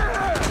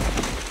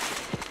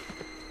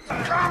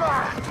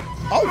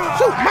 Oh,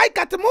 shoot, Mike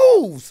got the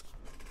moves.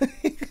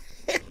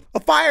 A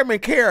fireman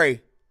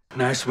carry.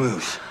 Nice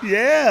moves.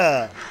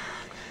 Yeah.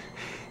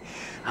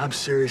 I'm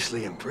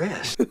seriously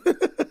impressed.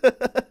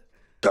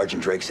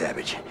 Sergeant Drake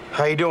Savage.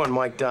 How you doing,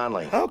 Mike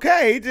Donnelly?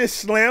 Okay, he just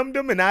slammed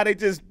him, and now they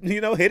just,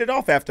 you know, hit it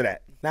off after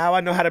that. Now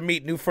I know how to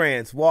meet new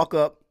friends. Walk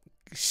up,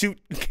 shoot.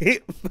 He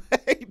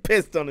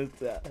pissed on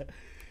himself.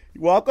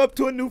 Walk up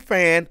to a new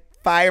fan,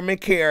 fireman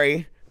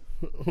carry.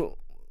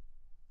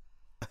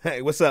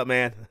 Hey, what's up,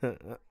 man?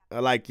 I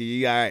like you.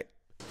 You all right?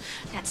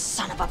 That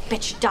son of a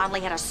bitch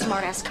Donnelly had a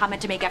smart-ass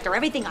comment to make after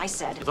everything I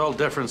said. With all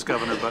deference,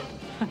 Governor, but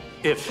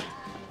if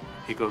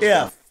he goes down.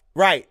 Yeah,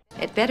 right.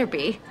 It better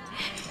be,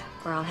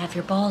 or I'll have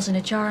your balls in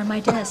a jar on my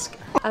desk.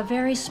 A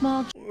very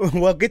small...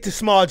 Well, get the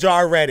small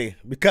jar ready,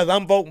 because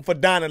I'm voting for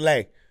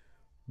Donnelly.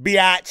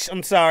 Biatch.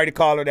 I'm sorry to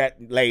call her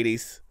that,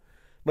 ladies,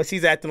 but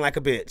she's acting like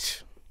a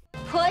bitch.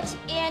 Put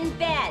in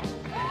bed.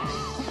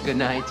 Good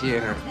night,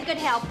 dear. Good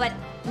help, but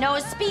no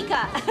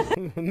speaker.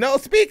 No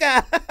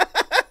speaker.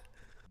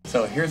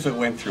 So here's what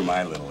went through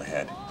my little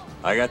head.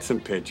 I got some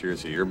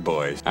pictures of your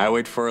boys. I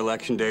wait for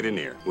election day to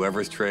near.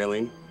 Whoever's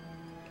trailing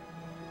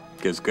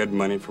gives good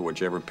money for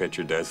whichever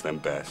pitcher does them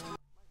best.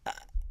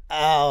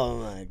 Oh,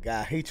 my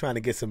God. He trying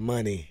to get some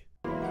money.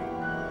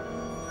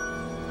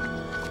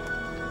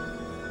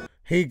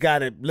 He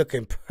got it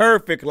looking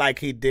perfect like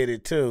he did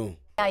it, too.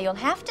 Now you'll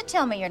have to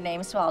tell me your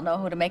name so I'll know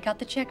who to make out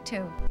the check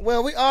to.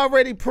 Well, we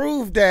already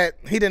proved that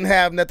he didn't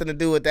have nothing to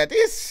do with that.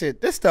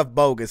 This stuff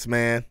bogus,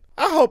 man.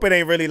 I hope it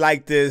ain't really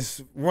like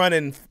this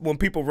running when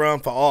people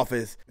run for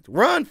office.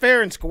 Run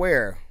fair and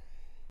square.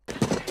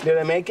 Did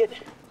I make it?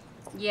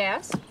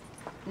 Yes.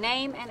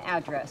 Name and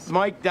address.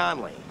 Mike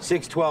Donnelly,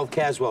 612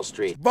 Caswell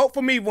Street. Vote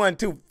for me one,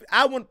 too.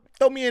 I want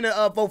throw me in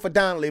a vote for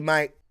Donnelly,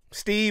 Mike.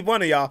 Steve,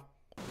 one of y'all.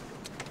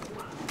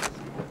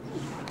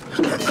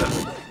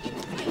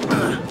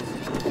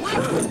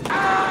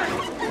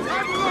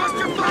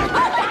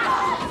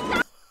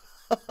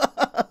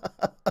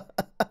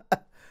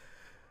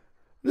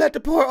 Let the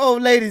poor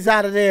old ladies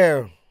out of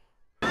there.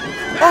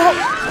 All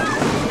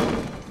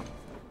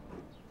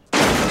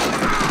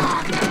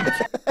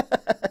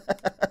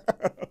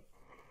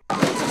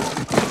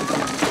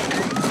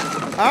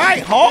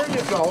right, Hulk.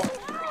 There you go.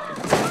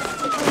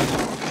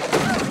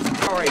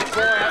 All right,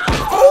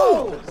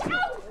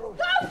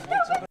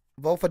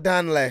 Vote for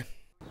Donnelly.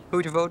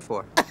 Who'd you vote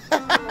for?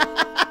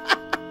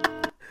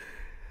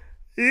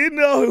 You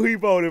know who he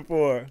voted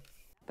for.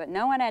 But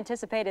no one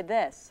anticipated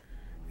this.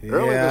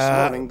 Early this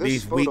morning,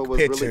 these this photo weak was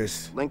pictures.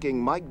 released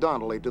linking Mike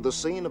Donnelly to the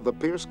scene of the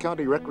Pierce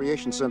County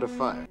Recreation Center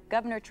fire.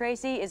 Governor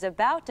Tracy is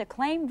about to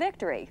claim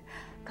victory.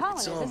 Colin,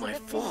 It's all my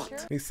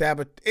fault. He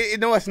sabotaged.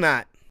 No, it's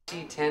not.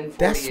 C1048,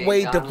 That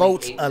swayed the Donnelly,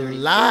 votes a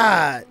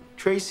lot.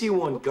 Tracy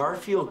won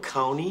Garfield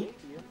County?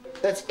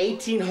 That's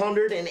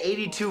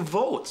 1,882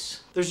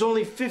 votes. There's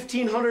only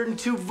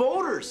 1,502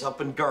 voters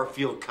up in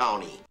Garfield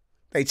County.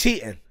 They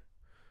cheating.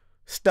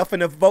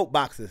 Stuffing the vote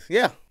boxes.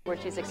 Yeah. Where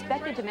she's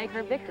expected to make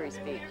her victory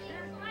speech.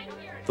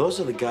 Those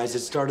are the guys that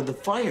started the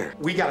fire.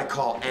 We gotta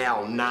call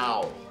Al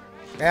now.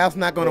 Al's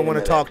not going to Wait a want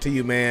to minute. talk to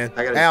you, man.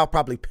 I gotta- Al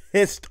probably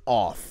pissed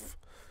off.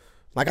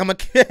 Like I'm a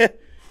kid.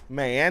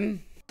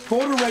 Man.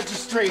 Voter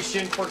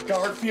registration for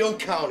Garfield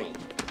County.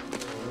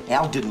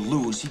 Al didn't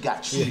lose, he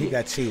got cheated. Yeah, he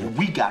got cheated. And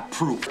we got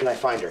proof. Can I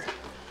find her?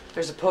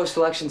 There's a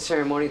post-election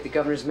ceremony at the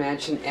governor's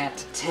mansion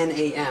at 10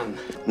 a.m.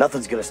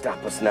 Nothing's gonna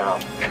stop us now.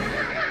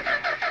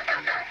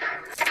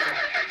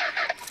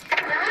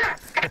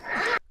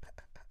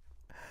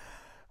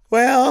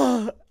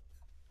 Well,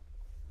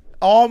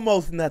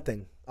 almost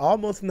nothing.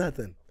 Almost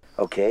nothing.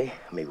 Okay,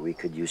 maybe we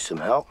could use some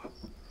help.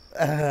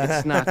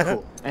 It's not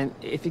cool. And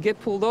if you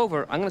get pulled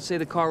over, I'm gonna say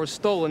the car was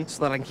stolen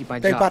so that I can keep my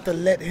They job. about to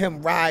let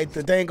him ride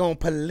the dang on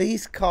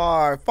police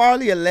car.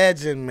 Farley a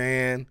legend,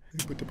 man.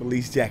 He put the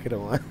police jacket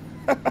on.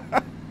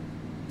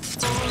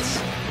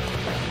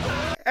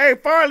 Hey,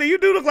 Farley, you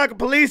do look like a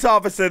police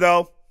officer,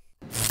 though.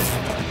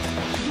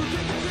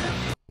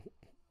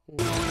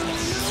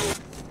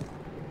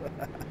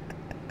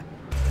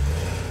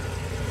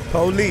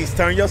 Police,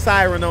 turn your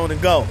siren on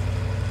and go.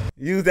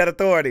 Use that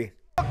authority.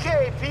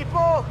 Okay,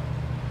 people,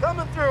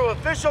 coming through,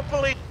 official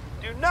police.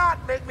 Do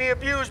not make me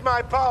abuse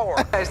my power.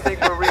 You guys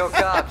think we're real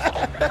cops?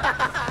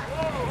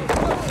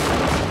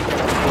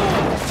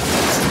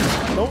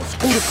 Don't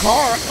screw the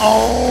car.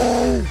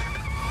 Oh!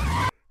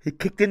 He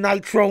kicked the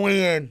nitro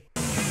in.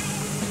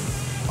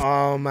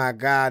 Oh my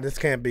God, this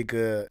can't be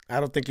good.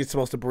 I don't think you're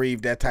supposed to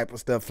breathe that type of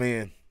stuff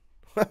in.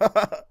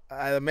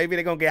 Maybe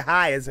they're gonna get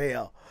high as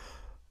hell.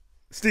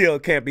 Still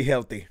can't be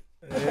healthy.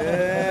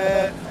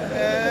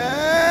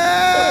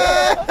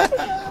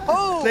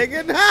 Oh! They're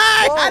getting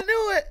high. Whoa. I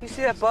knew it. You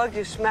see that bug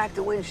just smacked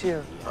the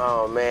windshield?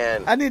 Oh,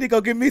 man. I need to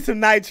go get me some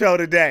nitro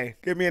today.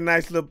 Give me a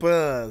nice little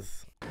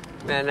buzz.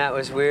 Man, that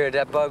was weird.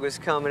 That bug was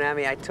coming at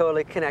me. I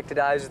totally connected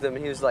eyes with him,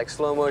 and he was like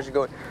slow motion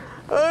going,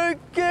 I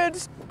can't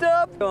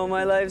stop. Oh,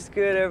 my life's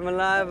good. I'm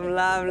alive, I'm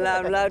alive, I'm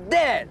alive, I'm alive.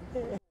 Dead!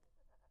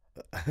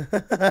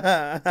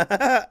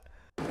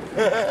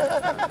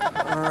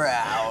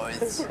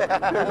 Rowards.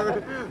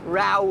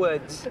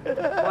 Rowards.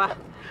 Wow.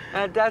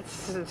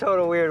 That's a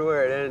total weird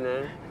word,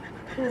 isn't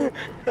it?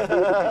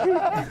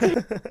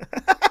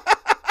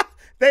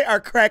 They are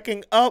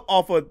cracking up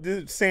off of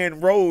this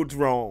saying roads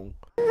wrong.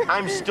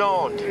 I'm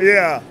stoned.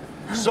 Yeah.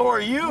 So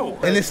are you.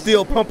 And it's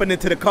still pumping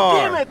into the car.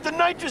 Damn it, the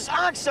nitrous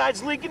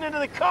oxide's leaking into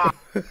the car.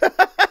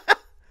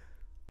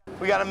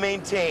 We gotta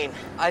maintain.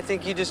 I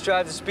think you just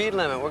drive the speed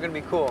limit. We're gonna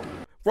be cool.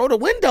 Roll the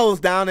windows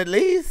down at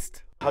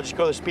least. I'll just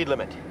go the speed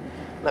limit.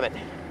 Limit.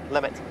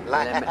 That's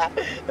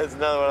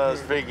another one of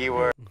those freaky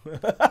words.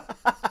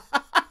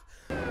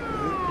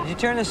 Did you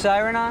turn the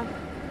siren on?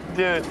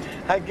 Dude,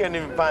 I couldn't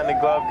even find the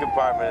glove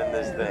compartment in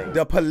this thing.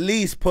 The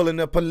police pulling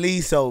the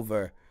police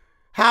over.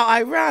 How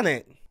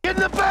ironic. Get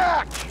in the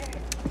back!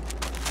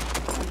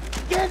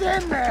 Get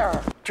in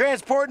there!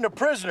 Transporting a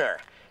prisoner.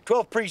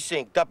 12th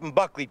precinct up in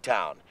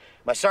Buckleytown.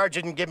 My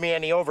sergeant didn't give me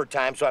any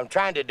overtime, so I'm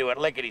trying to do it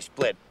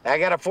lickety-split. I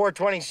got a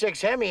 426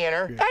 Hemi in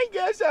her. I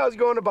guess I was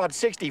going about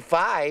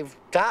 65,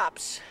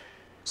 tops.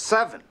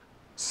 7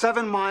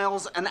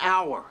 miles an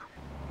hour.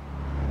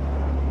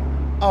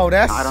 Oh,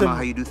 that's I don't some know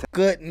how you do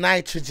good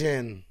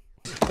nitrogen.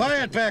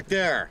 Quiet back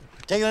there.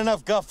 Taking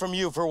enough guff from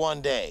you for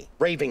one day.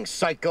 Raving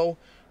psycho.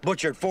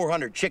 Butchered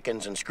 400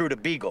 chickens and screwed a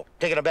beagle.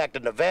 Taking him back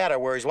to Nevada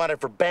where he's wanted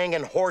for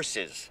banging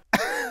horses.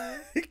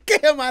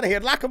 Get him out of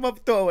here. Lock him up,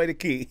 throw away the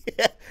key.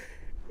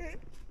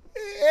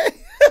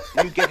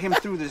 You get him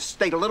through this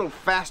state a little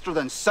faster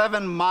than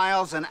 7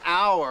 miles an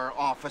hour,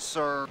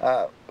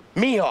 officer.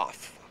 Me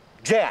off.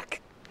 Jack.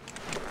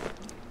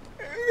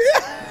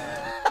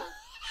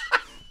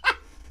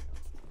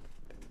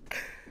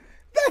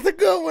 That's a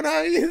good one,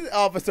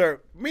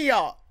 officer. Me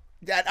off.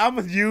 I'm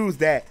gonna use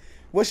that.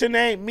 What's your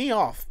name? Me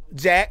off,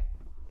 Jack.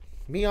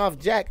 Me off,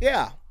 Jack.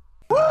 Yeah.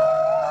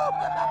 Oh,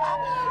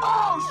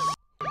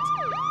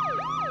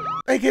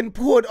 they getting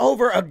pulled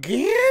over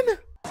again?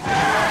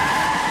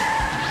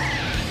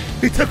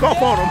 He took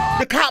off on him.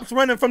 The cops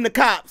running from the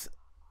cops.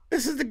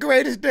 This is the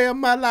greatest day of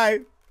my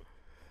life.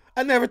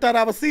 I never thought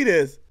I would see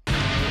this.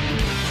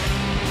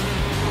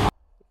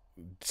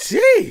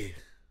 Gee.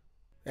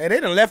 And they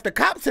done left the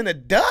cops in the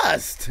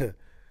dust.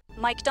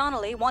 Mike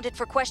Donnelly, wanted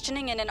for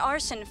questioning in an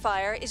arson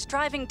fire, is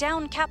driving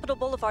down Capitol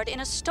Boulevard in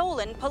a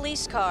stolen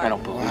police car. I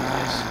don't believe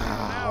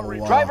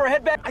Wow. Driver,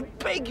 head back. I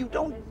beg you,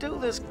 don't do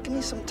this. Give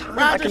me some time.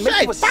 I Roger, can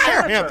make you a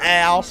fire him, senator.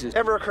 Al.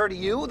 Ever occur to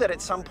you that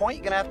at some point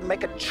you're gonna have to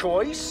make a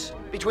choice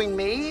between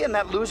me and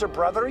that loser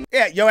brother?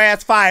 Yeah, your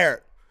ass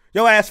fired.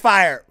 Your ass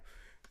fired.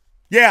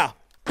 Yeah.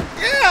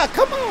 Yeah,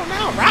 come on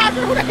now,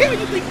 Roger. Who the hell do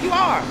you think you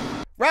are?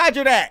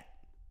 Roger that.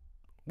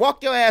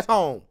 Walk your ass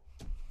home.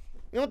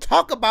 You don't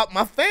talk about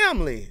my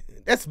family.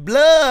 That's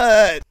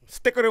blood. It's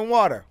thicker than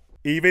water.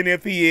 Even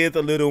if he is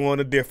a little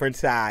on a different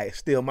side,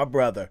 still my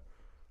brother.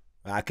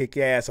 I'll kick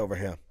your ass over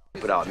him.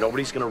 But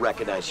nobody's gonna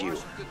recognize you.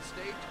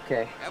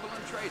 Okay.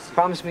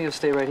 Promise me you'll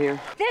stay right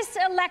here. This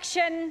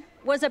election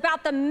was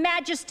about the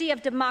majesty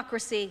of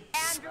democracy.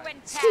 Andrew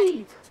and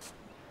Steve,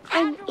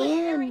 I'm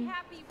in.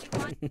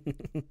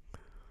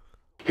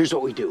 Here's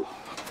what we do.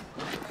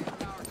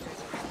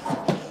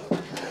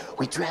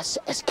 We dress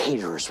as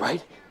caterers,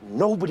 right?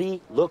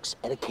 Nobody looks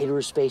at a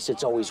caterer's face.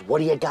 It's always, what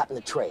do you got in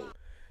the tray?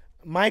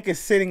 Mike is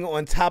sitting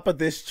on top of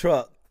this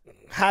truck.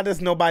 How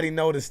does nobody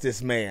notice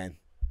this man?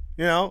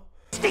 You know?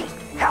 Steve,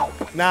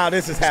 help! Now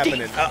this is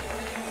happening.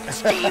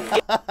 Steve.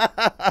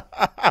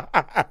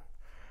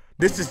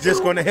 This is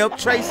just going to help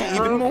Tracy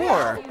even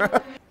more.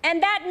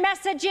 And that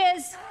message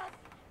is,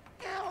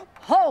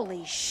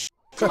 holy sh**.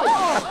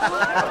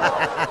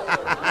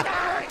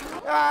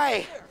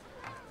 Hey,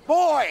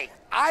 boy,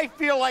 I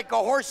feel like a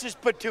horse's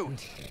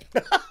patoot.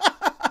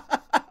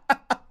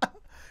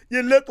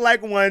 You look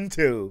like one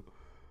too.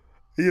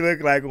 You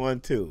look like one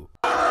too.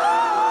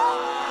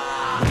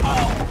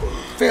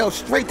 Fell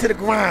straight to the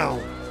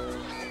ground.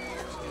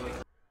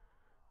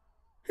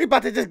 He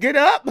about to just get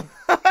up.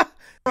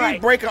 He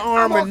ain't break an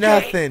arm or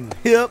nothing.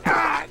 Hip.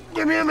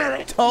 Give me a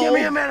minute. Toe. Give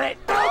me a minute.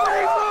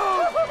 Nobody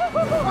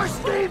move! Or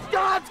Steve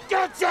Dodds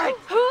gets it!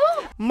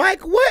 Who?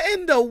 Mike, what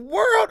in the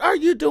world are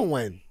you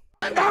doing?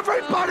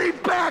 Everybody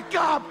back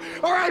up,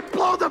 or I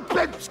blow the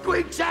big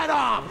squeak's head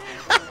off!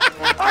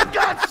 I've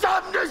got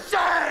something to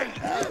say!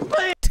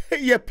 Please.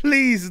 Yeah,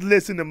 please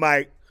listen to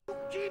Mike.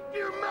 Keep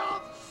your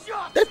mouth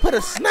shut! They put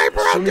a sniper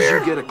out there? As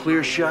soon as you get a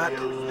clear shot,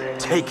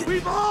 take it.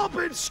 We've all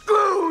been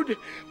screwed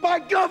by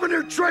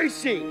Governor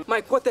Tracy!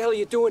 Mike, what the hell are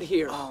you doing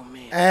here? Oh,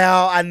 man.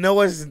 Al, I know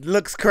it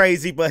looks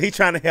crazy, but he's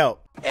trying to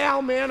help.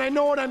 Al, man, I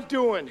know what I'm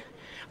doing.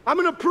 I'm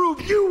gonna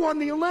prove you won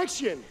the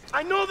election.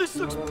 I know this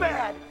looks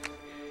bad.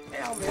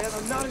 Al, man,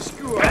 I'm not a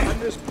screw-up on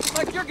this.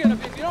 Mike, you're gonna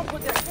be if you don't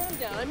put that gun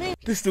down. I mean,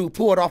 This dude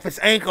pulled off his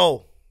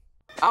ankle.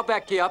 I'll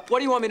back you up. What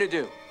do you want me to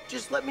do?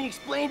 Just let me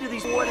explain to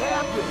these what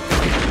happened.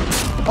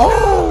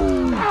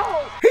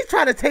 Oh! He's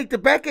trying to take the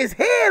back of his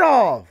head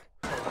off.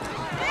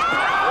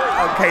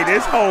 Okay,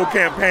 this whole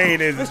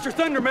campaign is Mr.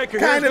 Thundermaker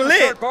kind of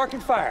lit. Start barking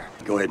fire.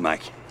 Go ahead,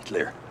 Mike.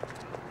 Clear.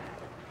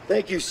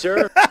 Thank you,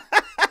 sir.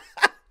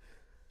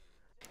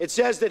 It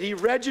says that he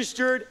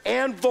registered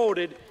and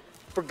voted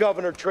for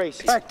Governor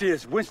Tracy. Fact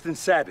is, Winston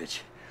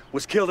Savage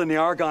was killed in the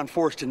Argonne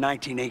Forest in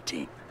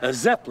 1918. A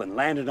Zeppelin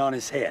landed on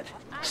his head,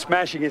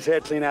 smashing his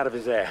head clean out of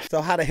his ass.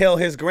 So how the hell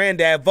his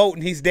granddad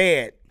voting? He's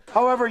dead.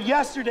 However,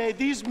 yesterday,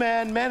 these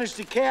men managed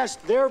to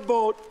cast their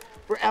vote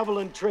for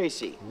Evelyn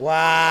Tracy.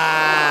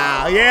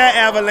 Wow. Yeah,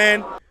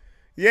 Evelyn.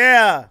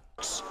 Yeah.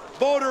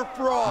 Voter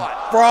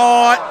fraud.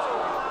 Fraud.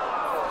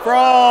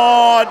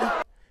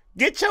 Fraud.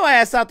 Get your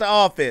ass out the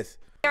office.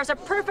 There's a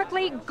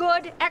perfectly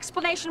good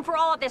explanation for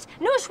all of this.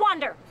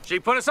 Neuschwander. She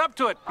put us up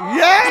to it.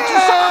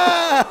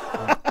 Yeah!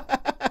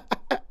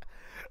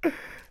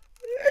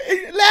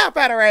 Laugh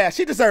at her ass.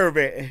 She deserve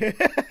it.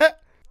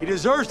 He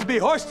deserves to be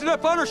hoisted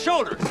up on her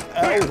shoulders.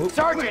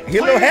 Sergeant, He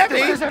a little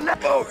heavy.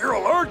 Oh, you're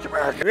a large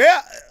American.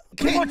 Yeah.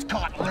 What's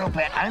caught a little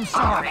bit. I'm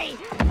sorry.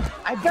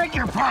 I beg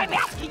your pardon.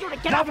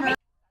 Governor.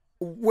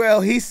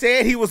 Well, he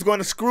said he was going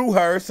to screw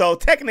her, so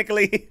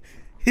technically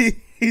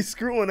he's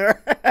screwing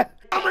her.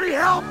 Somebody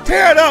help!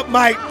 Tear it up,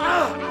 Mike.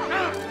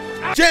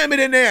 Jam it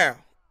in there.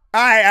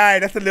 All right,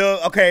 that's a little,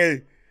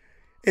 okay.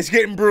 It's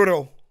getting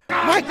brutal.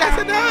 Mike,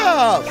 that's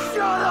enough. Shut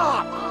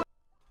up!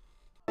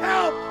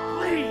 Help,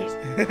 please!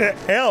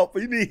 Help?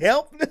 You need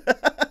help?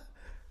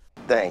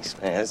 Thanks,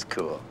 man. That's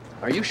cool.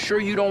 Are you sure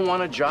you don't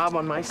want a job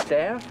on my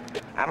staff?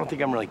 I don't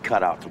think I'm really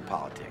cut out for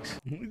politics.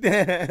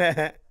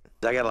 I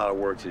got a lot of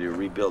work to do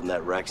rebuilding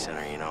that rec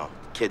center, you know.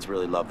 Kids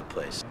really love the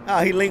place. Oh,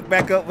 he linked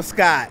back up with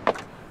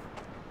Scott.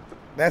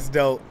 That's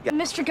dope.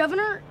 Mr.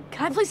 Governor,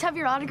 can I please have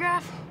your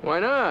autograph? Why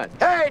not?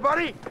 Hey,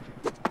 buddy!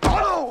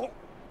 Oh!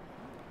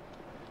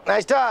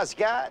 Nice toss,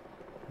 Scott.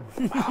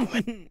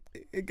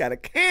 He got a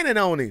cannon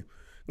on him.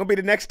 Gonna be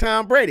the next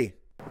Tom Brady.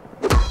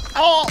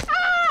 Oh!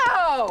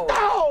 Ow!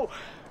 Ow!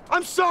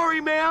 I'm sorry,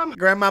 ma'am.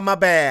 Grandma, my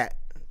bad.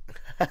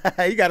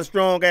 You got a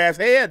strong ass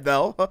head,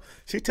 though.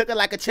 She took it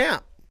like a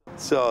champ.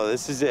 So,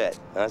 this is it,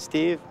 huh,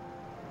 Steve?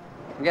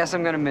 I guess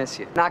I'm gonna miss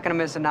you. Not gonna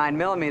miss a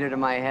 9mm to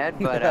my head,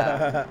 but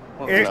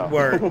It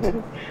worked.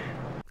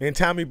 And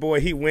Tommy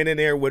Boy, he went in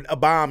there with a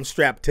bomb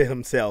strapped to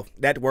himself.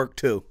 That worked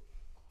too.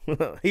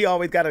 He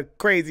always got a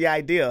crazy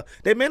idea.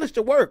 They managed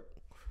to work.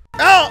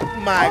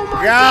 Oh my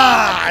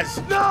gosh!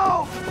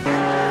 No!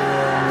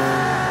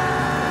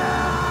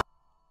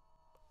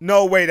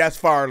 No way, that's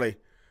Farley.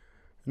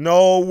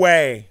 No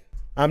way.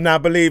 I'm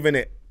not believing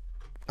it.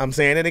 I'm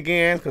saying it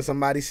again because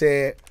somebody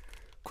said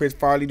Chris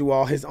Farley do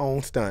all his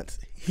own stunts.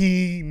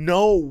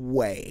 No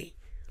way.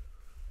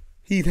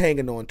 He's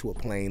hanging on to a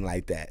plane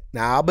like that.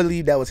 Now, I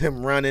believe that was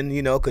him running,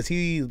 you know, because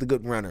he's the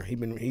good runner.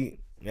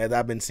 As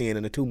I've been seeing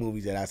in the 2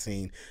 movies that I've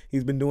seen,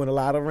 he's been doing a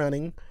lot of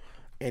running,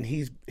 and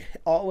he's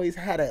always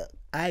had an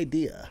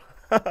idea.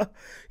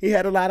 He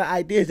had a lot of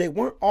ideas. They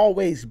weren't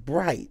always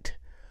bright,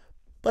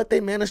 but they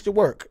managed to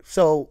work.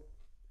 So,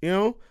 you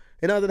know,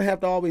 it doesn't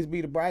have to always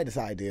be the brightest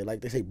idea.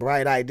 Like they say,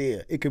 bright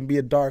idea. It can be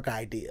a dark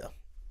idea.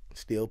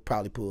 Still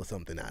probably pull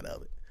something out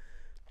of it.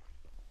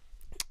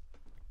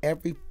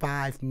 Every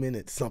 5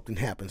 minutes, something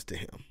happens to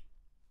him.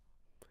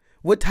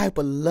 What type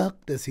of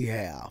luck does he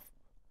have?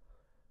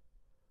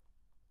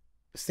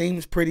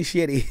 Seems pretty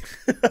shitty.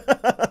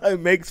 It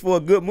makes for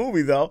a good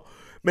movie, though.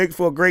 Makes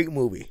for a great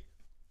movie.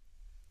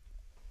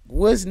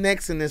 What's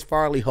next in this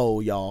Farley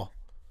hole, y'all?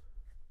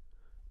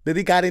 Did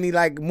he got any,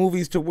 like,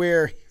 movies to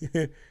where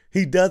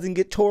he doesn't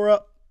get tore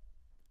up?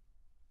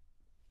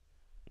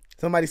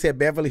 Somebody said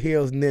Beverly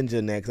Hills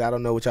Ninja next. I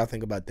don't know what y'all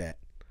think about that.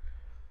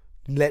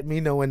 Let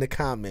me know in the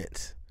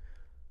comments.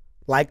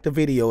 Like the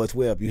video as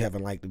well if you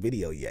haven't liked the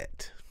video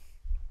yet.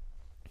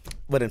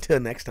 But until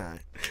next time.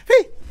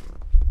 Peace.